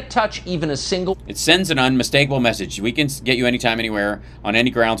can't touch even a single... It sends an unmistakable message. We can get you anytime, anywhere, on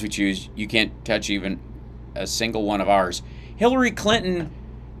any grounds we choose. You can't touch even a single one of ours. Hillary Clinton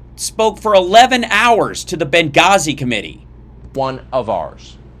spoke for 11 hours to the Benghazi Committee. One of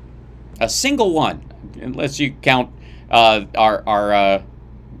ours. A single one, unless you count our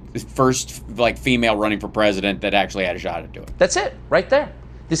first female running for president that actually had a shot at doing it. That's it, right there.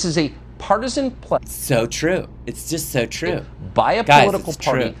 This is a partisan play. So true. It's just so true. By a political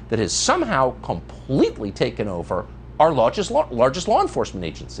party that has somehow completely taken over our largest law enforcement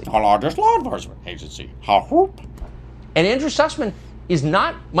agency. Our largest law enforcement agency. And Andrew Sussman is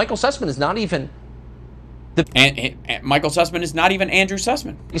not, Michael Sussman is not even Michael Sussman is not even Andrew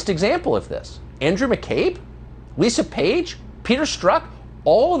Sussman. Just example of this. Andrew McCabe, Lisa Page, Peter Strzok,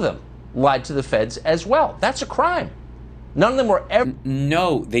 all of them lied to the feds as well. That's a crime. None of them were ever...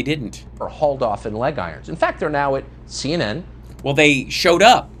 No, they didn't. ...or hauled off in leg irons. In fact, they're now at CNN. Well, they showed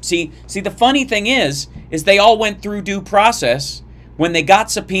up. See, the funny thing is they all went through due process. When they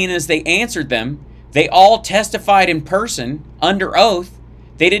got subpoenas, they answered them. They all testified in person, under oath.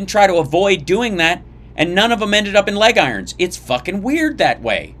 They didn't try to avoid doing that, and none of them ended up in leg irons. It's fucking weird that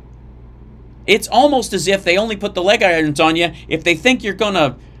way. It's almost as if they only put the leg irons on you if they think you're going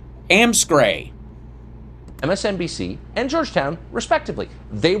to amscray. MSNBC and Georgetown, respectively.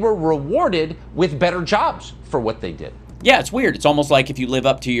 They were rewarded with better jobs for what they did. Yeah, it's weird. It's almost like if you live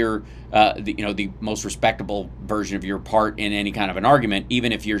up to your, the most respectable version of your part in any kind of an argument,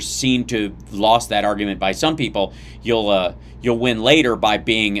 even if you're seen to have lost that argument by some people, you'll win later by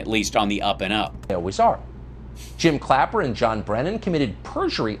being at least on the up and up. They always are. Jim Clapper and John Brennan committed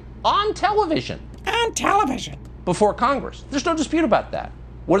perjury on television. On television. Before Congress. There's no dispute about that.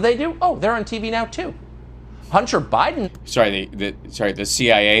 What do they do? Oh, they're on TV now too. Hunter Biden. Sorry, the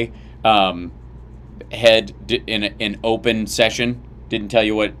CIA head in an open session didn't tell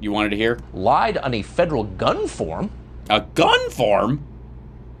you what you wanted to hear. Lied on a federal gun form. A gun form?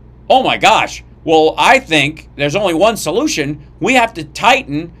 Oh my gosh. Well, I think there's only one solution. We have to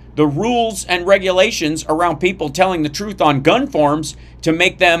tighten the rules and regulations around people telling the truth on gun forms to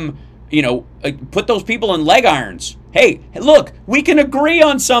make them, put those people in leg irons. Hey, look, we can agree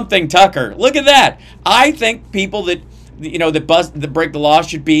on something, Tucker. Look at that. I think people that, that break the law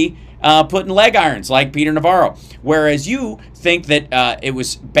should be put in leg irons, like Peter Navarro. Whereas you think that it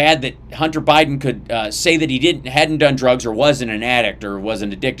was bad that Hunter Biden could say that he hadn't done drugs or wasn't an addict or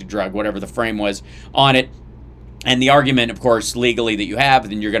wasn't addicted to drug, whatever the frame was on it. And the argument, of course, legally that you have,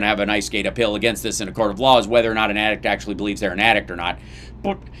 then you're going to have a nice gate uphill against this in a court of law, is whether or not an addict actually believes they're an addict or not.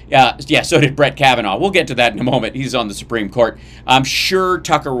 But, yeah, so did Brett Kavanaugh. We'll get to that in a moment. He's on the Supreme Court. I'm sure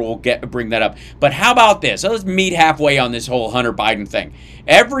Tucker will bring that up. But how about this? Let's meet halfway on this whole Hunter Biden thing.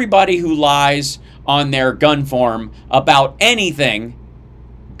 Everybody who lies on their gun form about anything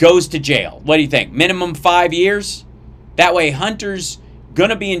goes to jail. What do you think? Minimum 5 years? That way Hunter's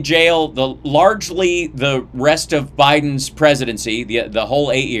gonna be in jail largely the rest of Biden's presidency, the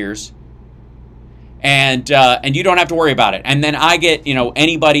whole 8 years, and you don't have to worry about it. And then I get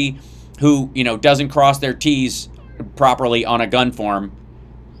anybody who doesn't cross their T's properly on a gun form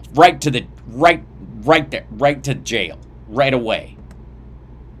right to jail right away.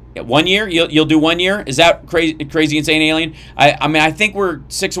 1 year? You'll do 1 year? Is that crazy insane alien? I mean, I think we're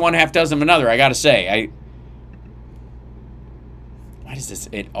 6 of one, half dozen of another. I gotta say, why does this?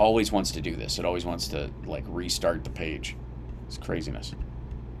 It always wants to do this. It always wants to restart the page. It's craziness.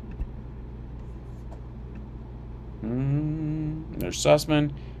 There's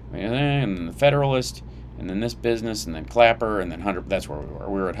Sussman, and then the Federalist, and then this business, and then Clapper, and then Hunter. That's where we were.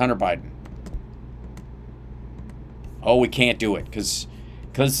 We were at Hunter Biden. Oh, we can't do it because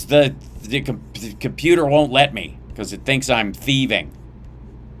the computer won't let me because it thinks I'm thieving.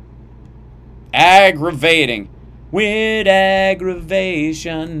 Aggravating. With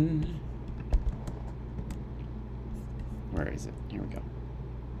aggravation. Where is it? Here we go.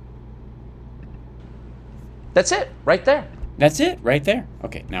 That's it, right there. That's it, right there.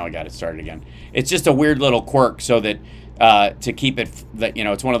 Okay, now I got it started again. It's just a weird little quirk so that to keep it,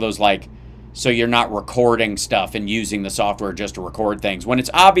 it's one of those so you're not recording stuff and using the software just to record things. When it's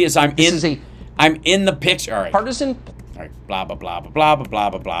obvious I'm in the picture. All right. Partisan. All right. Blah blah blah blah blah blah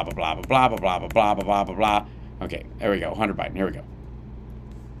blah blah blah blah blah blah blah blah blah blah blah blah. Okay, there we go. Hunter Biden. Here we go.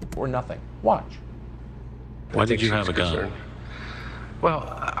 Or nothing. Watch. Why did you have a gun? Well,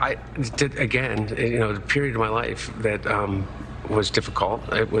 I did, again, a period of my life that was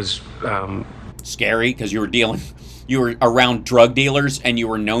difficult. It was scary because you were around drug dealers and you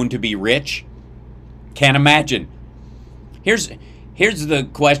were known to be rich. Can't imagine. Here's the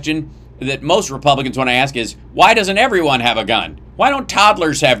question that most Republicans want to ask is, why doesn't everyone have a gun? Why don't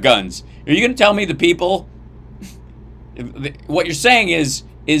toddlers have guns? Are you going to tell me the people? What you're saying is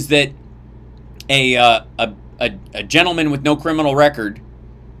that a gentleman with no criminal record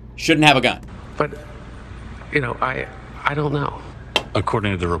shouldn't have a gun. But, I don't know.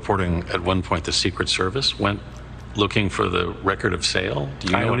 According to the reporting, at one point the Secret Service went looking for the record of sale. Do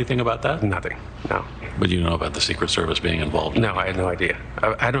you know anything about that? Nothing, no. But you know about the Secret Service being involved? No, I had no idea.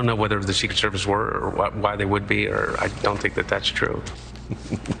 I don't know whether the Secret Service were or why they would be, or I don't think that that's true.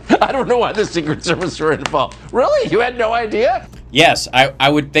 I don't know why the Secret Service were involved. Really? You had no idea? Yes, I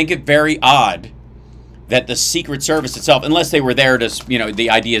would think it very odd that the Secret Service itself, unless they were there to, the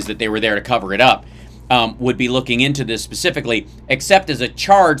idea is that they were there to cover it up, would be looking into this specifically, except as a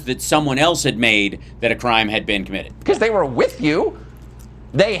charge that someone else had made that a crime had been committed. Because they were with you.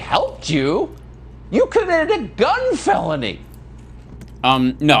 They helped you. You committed a gun felony.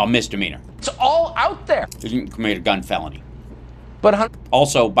 No, misdemeanor. It's all out there. You committed a gun felony. But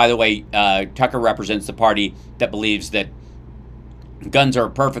also, by the way, Tucker represents the party that believes that guns are a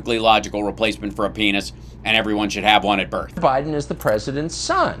perfectly logical replacement for a penis, and everyone should have one at birth. Biden is the president's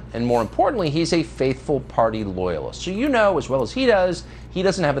son, and more importantly, he's a faithful party loyalist. So as well as he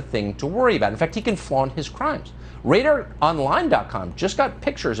doesn't have a thing to worry about. In fact, he can flaunt his crimes. RadarOnline.com just got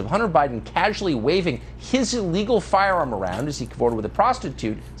pictures of Hunter Biden casually waving his illegal firearm around as he cavorted with a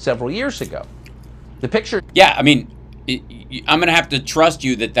prostitute several years ago. The picture... Yeah, I mean, I'm going to have to trust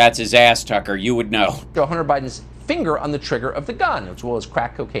you that that's his ass, Tucker. You would know. Joe Hunter Biden's finger on the trigger of the gun, as well as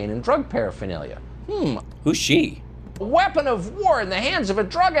crack cocaine and drug paraphernalia. Who's she? A weapon of war in the hands of a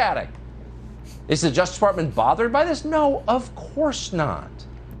drug addict. Is the Justice Department bothered by this? No, of course not.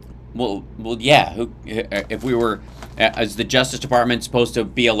 Well, yeah. If we were, is the Justice Department supposed to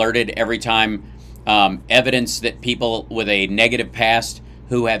be alerted every time evidence that people with a negative past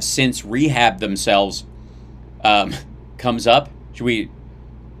who have since rehabbed themselves comes up? Should we?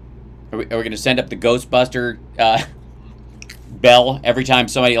 Are we going to send up the Ghostbuster bell every time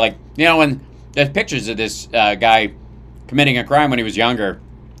somebody, like, you know, when there's pictures of this guy committing a crime when he was younger?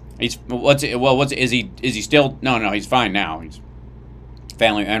 Is he still? No, he's fine now. He's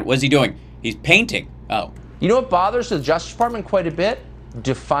family. And what's he doing? He's painting. Oh. You know what bothers the Justice Department quite a bit?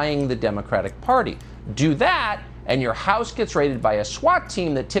 Defying the Democratic Party. Do that, and your house gets raided by a SWAT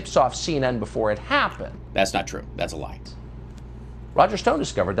team that tips off CNN before it happened. That's not true. That's a lie. Roger Stone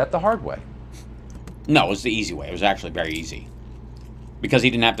discovered that the hard way. No, it was the easy way. It was actually very easy. Because he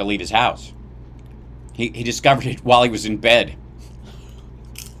didn't have to leave his house. He discovered it while he was in bed.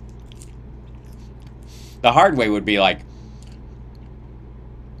 The hard way would be like,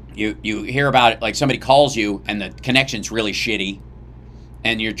 you hear about it, like somebody calls you and the connection's really shitty.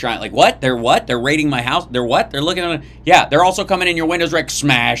 And you're trying, like, what? They're what? They're raiding my house? They're what? They're looking at it. Yeah, they're also coming in your windows, Rick.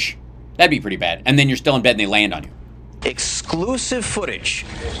 Smash. That'd be pretty bad. And then you're still in bed and they land on you. Exclusive footage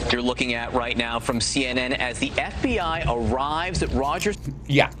you're looking at right now from CNN as the FBI arrives at Roger.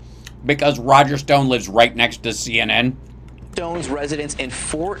 Yeah, because Roger Stone lives right next to CNN. Stone's residence in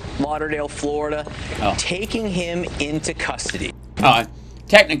Fort Lauderdale, Florida, taking him into custody.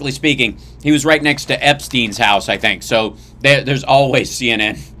 Technically speaking, he was right next to Epstein's house, I think. So there's always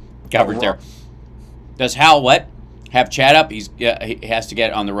CNN covered there. Does Hal what? Have chat up? He has to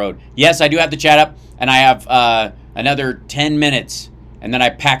get on the road. Yes, I do have the chat up, and I have another 10 minutes, and then I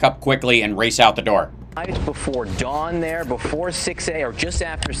pack up quickly and race out the door. Before dawn there, before 6 a.m. or just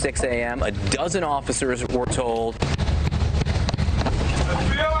after 6 a.m., a dozen officers were told.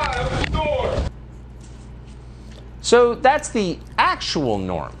 So that's the actual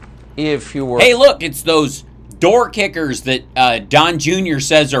norm. If you were... Hey, look, it's those door kickers that Don Jr.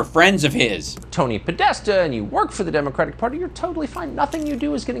 says are friends of his. Tony Podesta, and you work for the Democratic Party, you're totally fine. Nothing you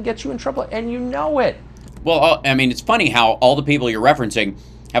do is going to get you in trouble, and you know it. Well, I mean, it's funny how all the people you're referencing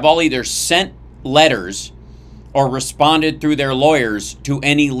have all either sent letters or responded through their lawyers to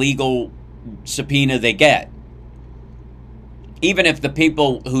any legal subpoena they get. Even if the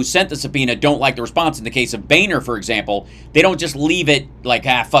people who sent the subpoena don't like the response, in the case of Boehner, for example, they don't just leave it like,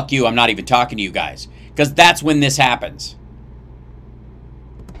 fuck you, I'm not even talking to you guys. Because that's when this happens.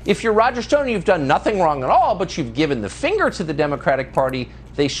 If you're Roger Stone, you've done nothing wrong at all, but you've given the finger to the Democratic Party,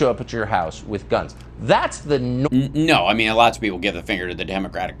 they show up at your house with guns. That's the no, I mean, lots of people give the finger to the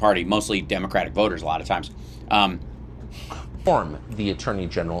Democratic Party, mostly Democratic voters a lot of times. Norm the Attorney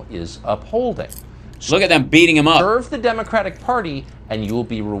General is upholding. So look at them beating him up. Serve the Democratic Party, and you will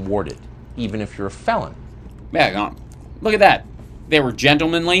be rewarded, even if you're a felon. Yeah, look at that. They were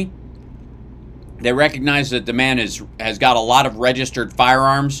gentlemanly. They recognize that the man has got a lot of registered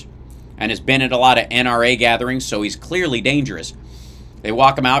firearms and has been at a lot of NRA gatherings, so he's clearly dangerous. They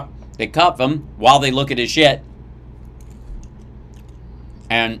walk him out, they cuff him while they look at his shit,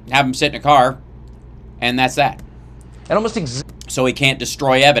 and have him sit in a car, and that's that. And almost so he can't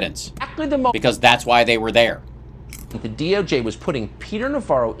destroy evidence. Because that's why they were there. The DOJ was putting Peter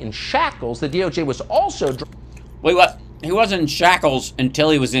Navarro in shackles. The DOJ was also... Wait, what? He wasn't in shackles until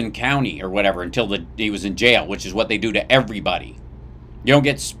he was in county or whatever, until he was in jail, which is what they do to everybody. You don't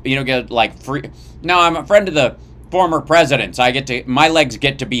get like free. No, I'm a friend of the former presidents. My legs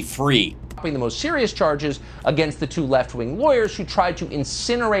get to be free. The most serious charges against the two left-wing lawyers who tried to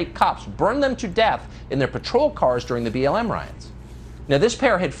incinerate cops, burn them to death in their patrol cars during the BLM riots. Now, this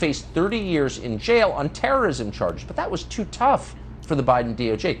pair had faced 30 years in jail on terrorism charges, but that was too tough for the Biden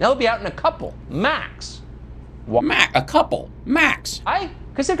DOJ. Now they'll be out in a couple, max. A couple, max. Why?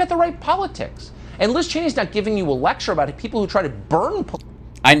 Because they've got the right politics. And Liz Cheney's not giving you a lecture about people who try to burn.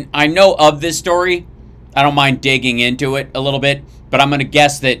 I know of this story. I don't mind digging into it a little bit, but I'm going to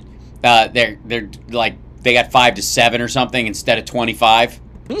guess that they're like they got 5 to 7 or something instead of 25.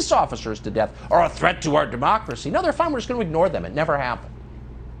 Police officers to death are a threat to our democracy. No, they're fine. We're just going to ignore them. It never happened.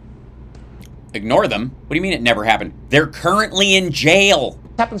 Ignore them? What do you mean it never happened? They're currently in jail.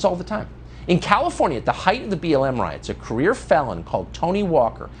 It happens all the time. In California, at the height of the BLM riots, a career felon called Tony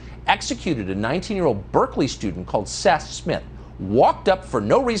Walker executed a 19-year-old Berkeley student called Seth Smith, walked up for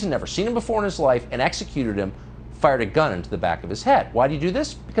no reason, never seen him before in his life, and executed him, fired a gun into the back of his head. Why did he do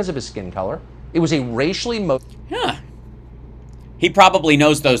this? Because of his skin color. It was a racially motivated... Huh. He probably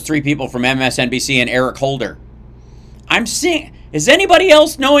knows those 3 people from MSNBC and Eric Holder. I'm seeing... Is anybody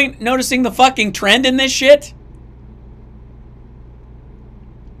else noticing the fucking trend in this shit?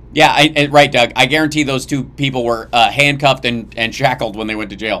 Yeah, right, Doug. I guarantee those 2 people were handcuffed and shackled when they went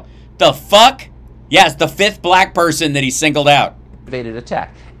to jail. The fuck? Yes, the 5th black person that he singled out. Motivated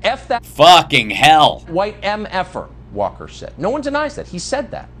attack. F that fucking hell. White MFer, Walker said. No one denies that. He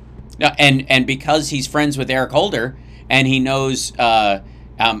said that. No, and because he's friends with Eric Holder and he knows a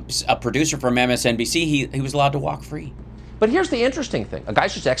producer from MSNBC, he was allowed to walk free. But here's the interesting thing. A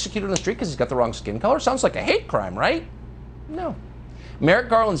guy's just executed on the street because he's got the wrong skin color? Sounds like a hate crime, right? No. Merrick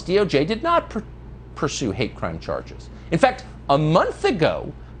Garland's DOJ did not pursue hate crime charges. In fact, a month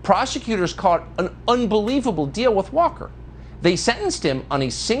ago, prosecutors caught an unbelievable deal with Walker. They sentenced him on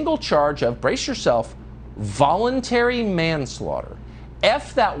a single charge of, brace yourself, voluntary manslaughter.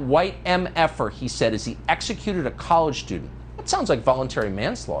 F that white MFer, he said, as he executed a college student. That sounds like voluntary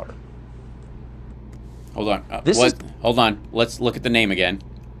manslaughter. Hold on. Hold on. Let's look at the name again.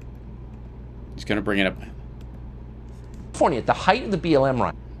 Just going to bring it up. California, at the height of the BLM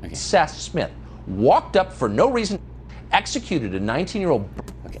riot, okay. Seth Smith walked up for no reason, executed a 19-year-old.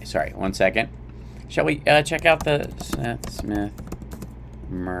 Okay, sorry. 1 second. Shall we check out the Seth Smith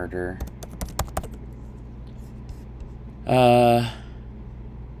murder?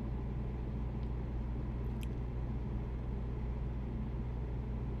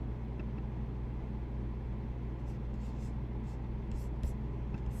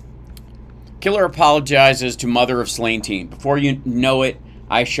 Killer apologizes to mother of slain teen. Before you know it,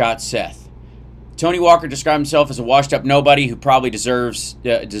 I shot Seth. Tony Walker described himself as a washed-up nobody who probably deserved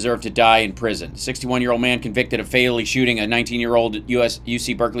to die in prison. 61-year-old man convicted of fatally shooting a 19-year-old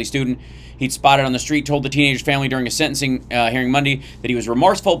UC Berkeley student he'd spotted on the street told the teenager's family during a sentencing hearing Monday that he was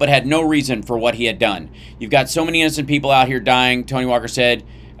remorseful but had no reason for what he had done. You've got so many innocent people out here dying, Tony Walker said.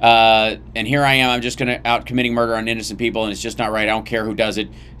 And here I am, I'm just going to out committing murder on innocent people, and it's just not right. I don't care who does it.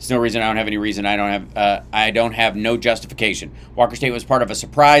 There's no reason. I don't have any reason. I don't have no justification. Walker's statement was part of a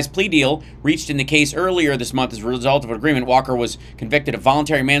surprise plea deal reached in the case earlier this month as a result of an agreement. Walker was convicted of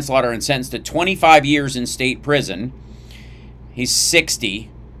voluntary manslaughter and sentenced to 25 years in state prison. He's 60.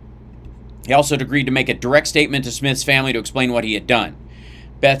 He also agreed to make a direct statement to Smith's family to explain what he had done.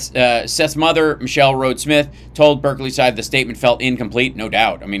 Seth's mother, Michelle Rhodes Smith, told Berkeley Side the statement felt incomplete. No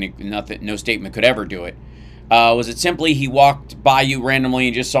doubt. I mean, no statement could ever do it. Was it simply he walked by you randomly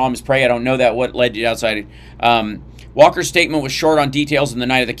and just saw him as prey? I don't know that. What led you outside? Walker's statement was short on details in the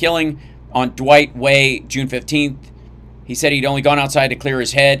night of the killing. On Dwight Way, June 15th, he said he'd only gone outside to clear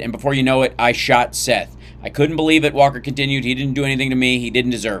his head, and before you know it, I shot Seth. I couldn't believe it, Walker continued. He didn't do anything to me. He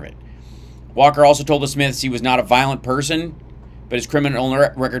didn't deserve it. Walker also told the Smiths he was not a violent person, but his criminal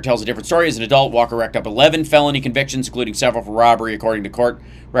record tells a different story. As an adult, Walker racked up 11 felony convictions, including several for robbery, according to court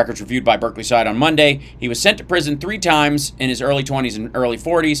records reviewed by Berkeley Side on Monday. He was sent to prison 3 times in his early 20s and early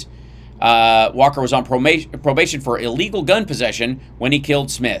 40s. Walker was on probation for illegal gun possession when he killed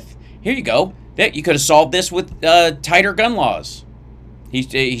Smith. Here you go. You could have solved this with tighter gun laws.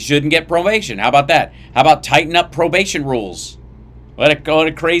 He shouldn't get probation. How about that? How about tighten up probation rules? What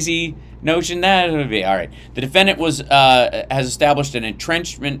a crazy notion that would be. All right. The defendant has established an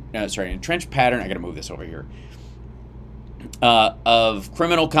entrenched pattern. I got to move this over here. Of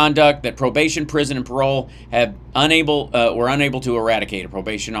criminal conduct that probation, prison, and parole were unable to eradicate. A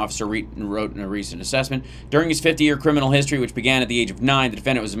probation officer wrote in a recent assessment. During his 50-year criminal history, which began at the age of 9, the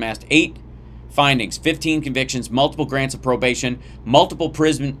defendant was amassed 8 findings, 15 convictions, multiple grants of probation, multiple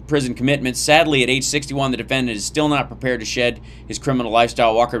prison commitments. Sadly, at age 61, the defendant is still not prepared to shed his criminal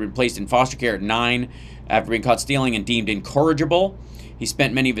lifestyle. Walker had been placed in foster care at 9 after being caught stealing and deemed incorrigible. He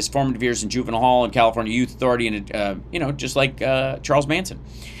spent many of his formative years in juvenile hall and California Youth Authority, and just like Charles Manson.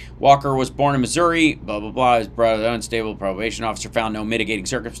 Walker was born in Missouri, blah, blah, blah. His brother, unstable probation officer, found no mitigating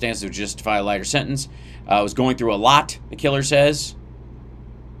circumstances to justify a lighter sentence. Was going through a lot, the killer says.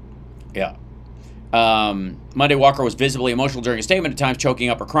 Yeah. Monday, Walker was visibly emotional during a statement, at times choking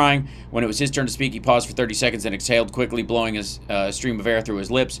up or crying. When it was his turn to speak, he paused for 30 seconds and exhaled quickly, blowing a stream of air through his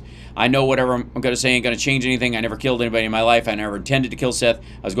lips. I know whatever I'm going to say ain't going to change anything. I never killed anybody in my life. I never intended to kill Seth. I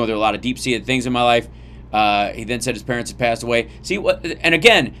was going through a lot of deep-seated things in my life. He then said his parents had passed away. See, and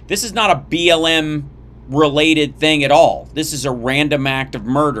again, this is not a BLM-related thing at all. This is a random act of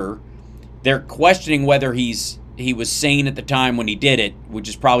murder. They're questioning whether he was sane at the time when he did it, which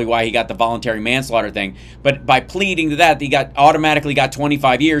is probably why he got the voluntary manslaughter thing. But by pleading to that, he automatically got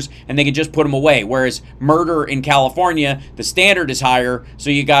 25 years, and they could just put him away. Whereas murder in California, the standard is higher, so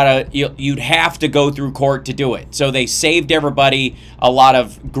you'd have to go through court to do it. So they saved everybody a lot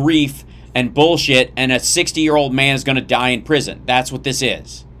of grief and bullshit, and a 60-year-old man is going to die in prison. That's what this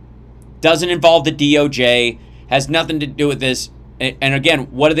is. Doesn't involve the DOJ, has nothing to do with this. And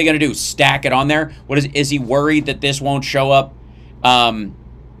again, what are they going to do? Stack it on there? What is he worried that this won't show up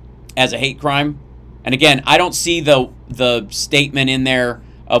as a hate crime? And again, I don't see the statement in there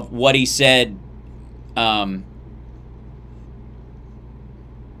of what he said. I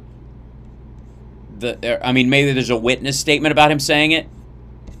mean, maybe there's a witness statement about him saying it.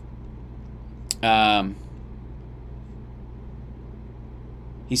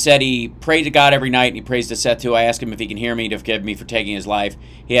 He said he prayed to God every night, and he prays to Seth too. I asked him if he can hear me to forgive me for taking his life.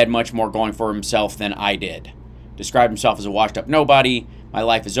 He had much more going for himself than I did. Described himself as a washed-up nobody. My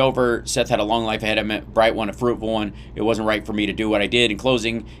life is over. Seth had a long life ahead of him, a bright one, a fruitful one. It wasn't right for me to do what I did. In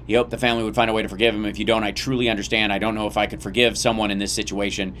closing, he hoped the family would find a way to forgive him. If you don't, I truly understand. I don't know if I could forgive someone in this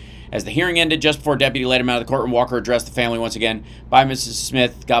situation. As the hearing ended, just before deputy let him out of the courtroom, Walker addressed the family once again. Bye, Mrs.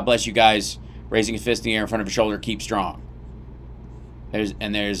 Smith. God bless you guys. Raising his fist in the air in front of his shoulder. Keep strong.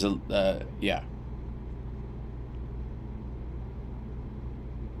 There's a, yeah.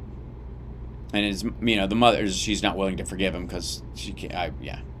 And his, you know, the mother, she's not willing to forgive him because she can't,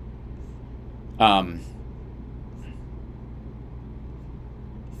 yeah. And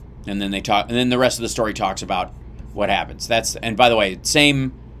then they talk, and then the rest of the story talks about what happens. That's, and by the way,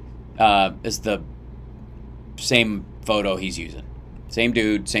 same, is the same photo he's using. Same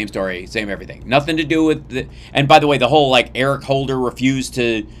dude, same story, same everything. Nothing to do with the, and by the way, the whole, like, Eric Holder refused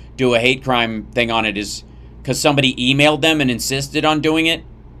to do a hate crime thing on it is because somebody emailed them and insisted on doing it.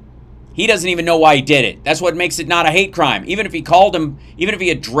 He doesn't even know why he did it. That's what makes it not a hate crime. Even if he called him, even if he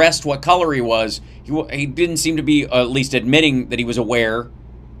addressed what color he was, he didn't seem to be at least admitting that he was aware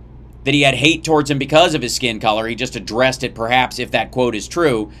that he had hate towards him because of his skin color. He just addressed it, perhaps, if that quote is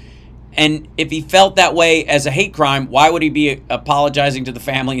true. And if he felt that way as a hate crime, why would he be apologizing to the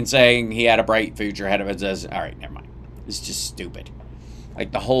family and saying he had a bright future ahead of him? All right, never mind. It's just stupid.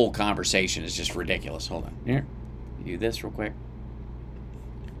 Like, the whole conversation is just ridiculous. Hold on. Here. Do this real quick.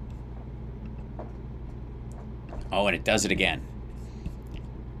 Oh, and it does it again.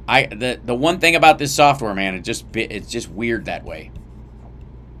 The one thing about this software, man, it's just weird that way.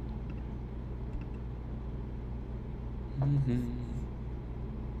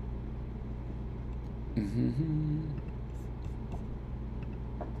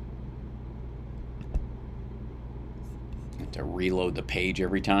 Have to reload the page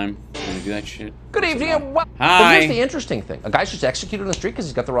every time when we do that shit. Good evening. Well, hi. Here's the interesting thing: a guy's just executed on the street because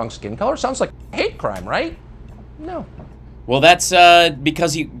he's got the wrong skin color. Sounds like a hate crime, right? No. Well, that's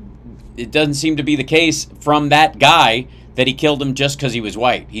because it doesn't seem to be the case from that guy that he killed him just because he was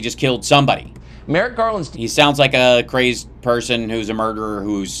white. He just killed somebody. Merrick Garland's... He sounds like a crazed person who's a murderer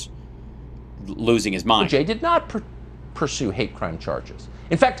who's losing his mind. Jay did not pursue hate crime charges.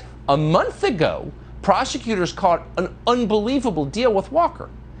 In fact, a month ago, prosecutors caught an unbelievable deal with Walker.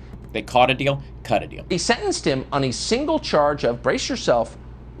 They caught a deal? Cut a deal. They sentenced him on a single charge of, brace yourself,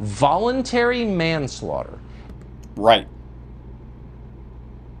 voluntary manslaughter. Right.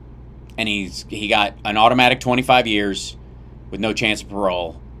 And he got an automatic 25 years with no chance of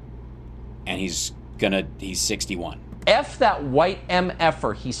parole. And he's 61. F that white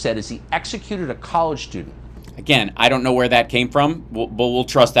MFer, he said, as he executed a college student. Again, I don't know where that came from, but we'll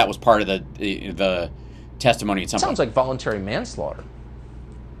trust that was part of the testimony at some point. Sounds like voluntary manslaughter.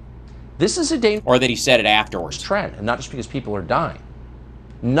 This is a dangerous... Or that he said it afterwards. ...trend, and not just because people are dying.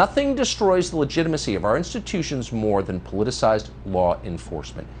 Nothing destroys the legitimacy of our institutions more than politicized law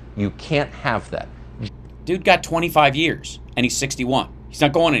enforcement. You can't have that. Dude got 25 years, and he's 61. He's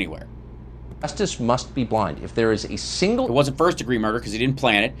not going anywhere. Justice must be blind. If there is a single... It wasn't first-degree murder because he didn't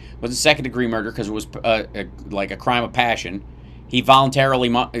plan it. It wasn't second-degree murder because it was like a crime of passion. He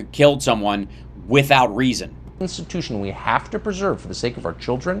voluntarily killed someone without reason. Institution we have to preserve for the sake of our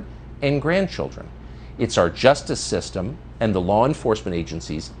children and grandchildren. It's our justice system and the law enforcement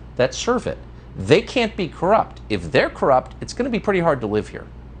agencies that serve it. They can't be corrupt. If they're corrupt, it's going to be pretty hard to live here.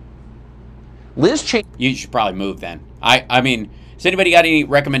 Liz Cheney... You should probably move then. I mean, has anybody got any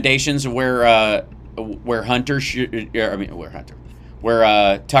recommendations of where Hunter should...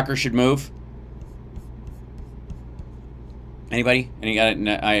 where Tucker should move? Anybody? Any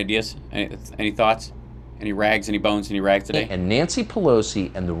ideas? Any thoughts? Any rags, any bones, any rags today? And Nancy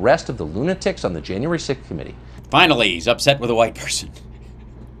Pelosi and the rest of the lunatics on the January 6th committee. Finally, he's upset with a white person.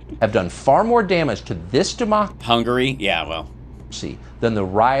 Have done far more damage to this democracy. Hungary? Yeah, well. Than the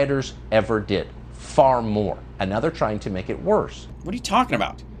rioters ever did. Far more. And now they're trying to make it worse. What are you talking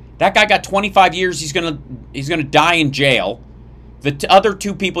about? That guy got 25 years. He's gonna die in jail. The other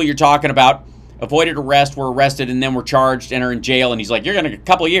two people you're talking about, avoided arrest, were arrested, and then were charged and are in jail. And he's like, you're going to a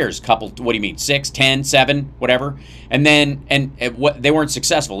couple of years. What do you mean? 6, 10, 7, whatever. And then, what, they weren't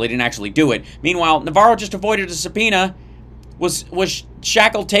successful. They didn't actually do it. Meanwhile, Navarro just avoided a subpoena, was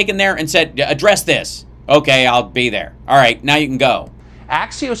shackled, taken there, and said, address this. Okay, I'll be there. All right, now you can go.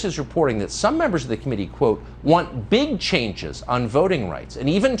 Axios is reporting that some members of the committee, quote, want big changes on voting rights and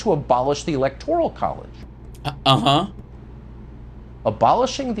even to abolish the Electoral College.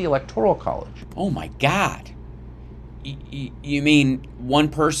 Abolishing the Electoral College. Oh my God. You mean one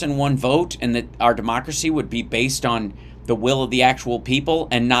person, one vote, and that our democracy would be based on the will of the actual people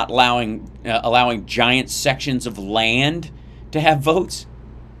and not allowing giant sections of land to have votes?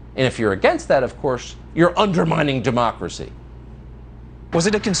 And if you're against that, of course, you're undermining democracy. Was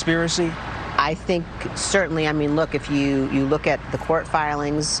it a conspiracy? I think certainly. I mean, look, if you look at the court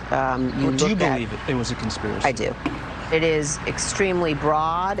filings, do you believe it was a conspiracy? I do. It is extremely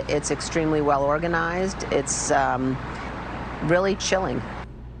broad. It's extremely well organized. It's really chilling.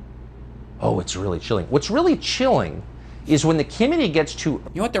 Oh, it's really chilling. What's really chilling is when the committee gets to...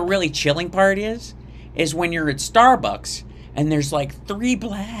 You know what the really chilling part is? Is when you're at Starbucks and there's like 3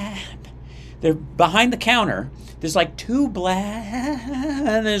 black... They're behind the counter. There's like 2 black...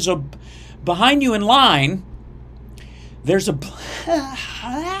 And there's a... Behind you in line, there's a...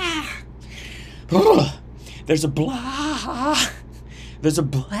 There's a black... There's a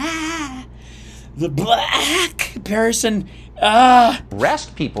black... The black person...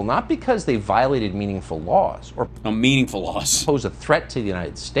 arrest people not because they violated meaningful laws or meaningful laws pose a threat to the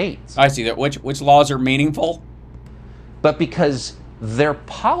United States. I see that. Which laws are meaningful? But because their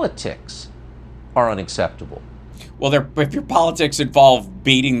politics are unacceptable. Well, if your politics involve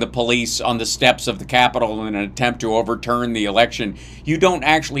beating the police on the steps of the Capitol in an attempt to overturn the election, you don't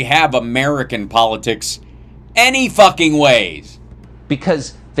actually have American politics any fucking ways.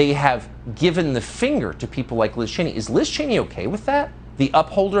 Because they have given the finger to people like Liz Cheney. Is Liz Cheney okay with that? The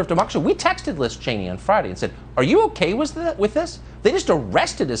upholder of democracy. We texted Liz Cheney on Friday and said, are you okay with this? They just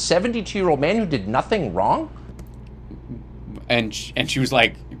arrested a 72-year-old man who did nothing wrong? And she was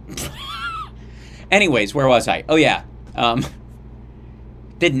like... Anyways, where was I? Oh, yeah.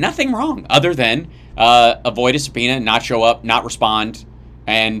 Did nothing wrong other than avoid a subpoena, not show up, not respond,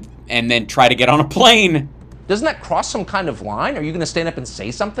 and then try to get on a plane. Doesn't that cross some kind of line? Are you going to stand up and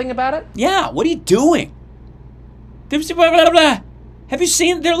say something about it? Yeah, what are you doing? Blah, blah, blah. Have you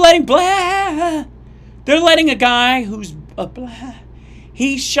seen? They're letting a guy who's a blah.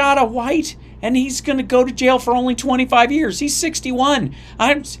 He shot a white, and he's going to go to jail for only 25 years. He's 61.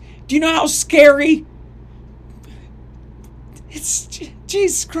 Do you know how scary? It's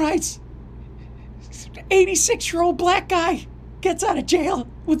Jesus Christ. 86-year-old black guy gets out of jail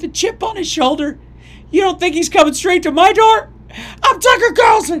with a chip on his shoulder. You don't think he's coming straight to my door? I'm Tucker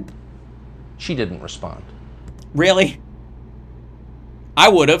Carlson. She didn't respond. Really? I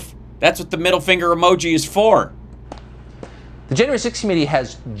would have. That's what the middle finger emoji is for. The January 6th committee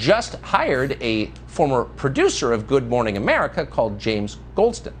has just hired a former producer of Good Morning America called James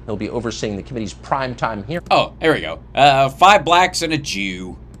Goldston. He'll be overseeing the committee's primetime hearing. Oh, there we go. 5 blacks and a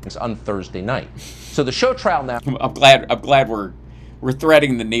Jew. It's on Thursday night. So the show trial now... I'm glad we're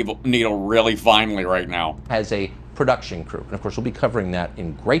threading the needle really finely right now. Has a production crew. And of course, we'll be covering that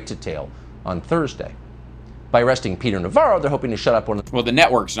in great detail on Thursday. By arresting Peter Navarro, they're hoping to shut up one of the... Well, the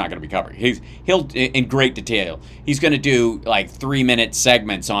network's not going to be covering. He'll in great detail. He's going to do like 3-minute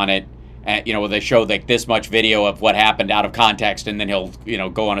segments on it, where they show like this much video of what happened out of context, and then he'll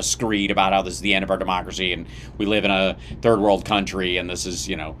go on a screed about how this is the end of our democracy and we live in a third world country, and this is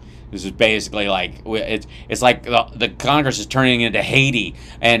this is basically like it's like the Congress is turning into Haiti,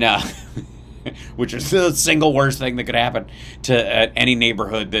 and which is the single worst thing that could happen to any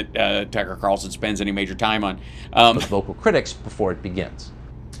neighborhood that Tucker Carlson spends any major time on. With local critics before it begins.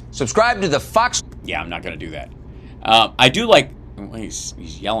 Subscribe to the Fox... Yeah, I'm not going to do that. I do like... He's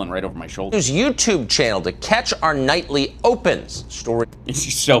yelling right over my shoulder. His YouTube channel to catch our nightly opens story.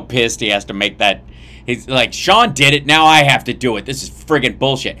 He's so pissed he has to make that... He's like, Sean did it, now I have to do it. This is friggin'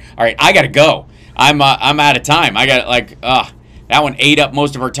 bullshit. All right, I got to go. I'm out of time. I got that one ate up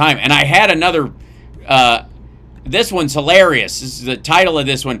most of our time. And I had another, this one's hilarious. This is the title of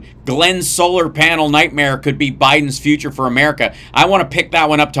this one. Glenn's solar panel nightmare could be Biden's future for America. I want to pick that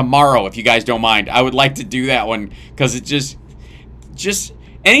one up tomorrow, if you guys don't mind. I would like to do that one, because it just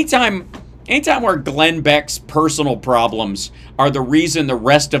anytime where Glenn Beck's personal problems are the reason the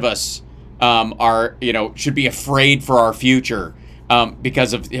rest of us should be afraid for our future,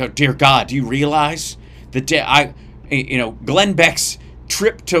 because of, dear God, do you realize that Glenn Beck's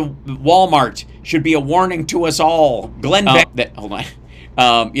trip to Walmart should be a warning to us all. Glenn Beck, hold on,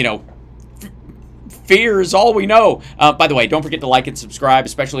 fear is all we know. By the way, don't forget to like and subscribe,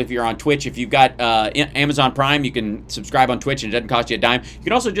 especially if you're on Twitch. If you've got Amazon Prime, you can subscribe on Twitch and it doesn't cost you a dime. You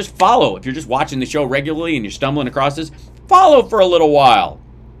can also just follow. If you're just watching the show regularly and you're stumbling across this, follow for a little while.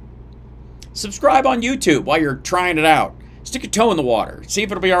 Subscribe on YouTube while you're trying it out. Stick your toe in the water. See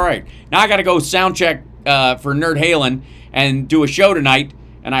if it'll be all right. Now I got to go sound check for Nerd Halen and do a show tonight.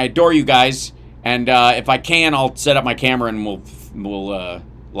 And I adore you guys. And if I can, I'll set up my camera and we'll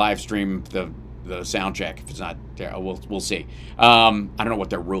live stream the sound check. If it's not there, we'll see. I don't know what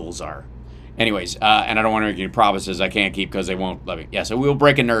their rules are. Anyways, and I don't want to make any promises I can't keep because they won't let me. Yeah, so we'll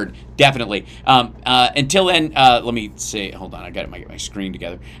break a nerd, definitely. Until then, let me see. Hold on, I got to get my screen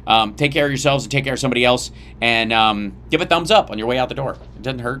together. Take care of yourselves and take care of somebody else. And give a thumbs up on your way out the door. It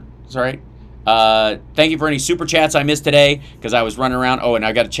doesn't hurt. It's all right. Thank you for any super chats I missed today because I was running around. Oh, and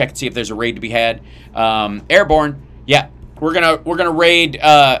I got to check and see if there's a raid to be had. Airborne, yeah, we're gonna raid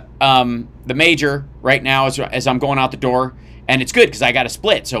the major right now as I'm going out the door, and it's good because I got to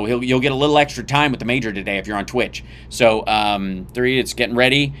split, so you'll get a little extra time with the major today if you're on Twitch. So 3, it's getting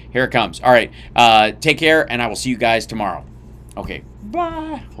ready. Here it comes. All right, take care, and I will see you guys tomorrow. Okay,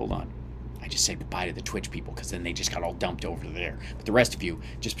 bye. Hold on. I just said goodbye to the Twitch people because then they just got all dumped over there. But the rest of you,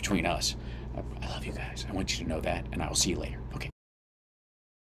 just between us. I love you guys. I want you to know that, and I will see you later.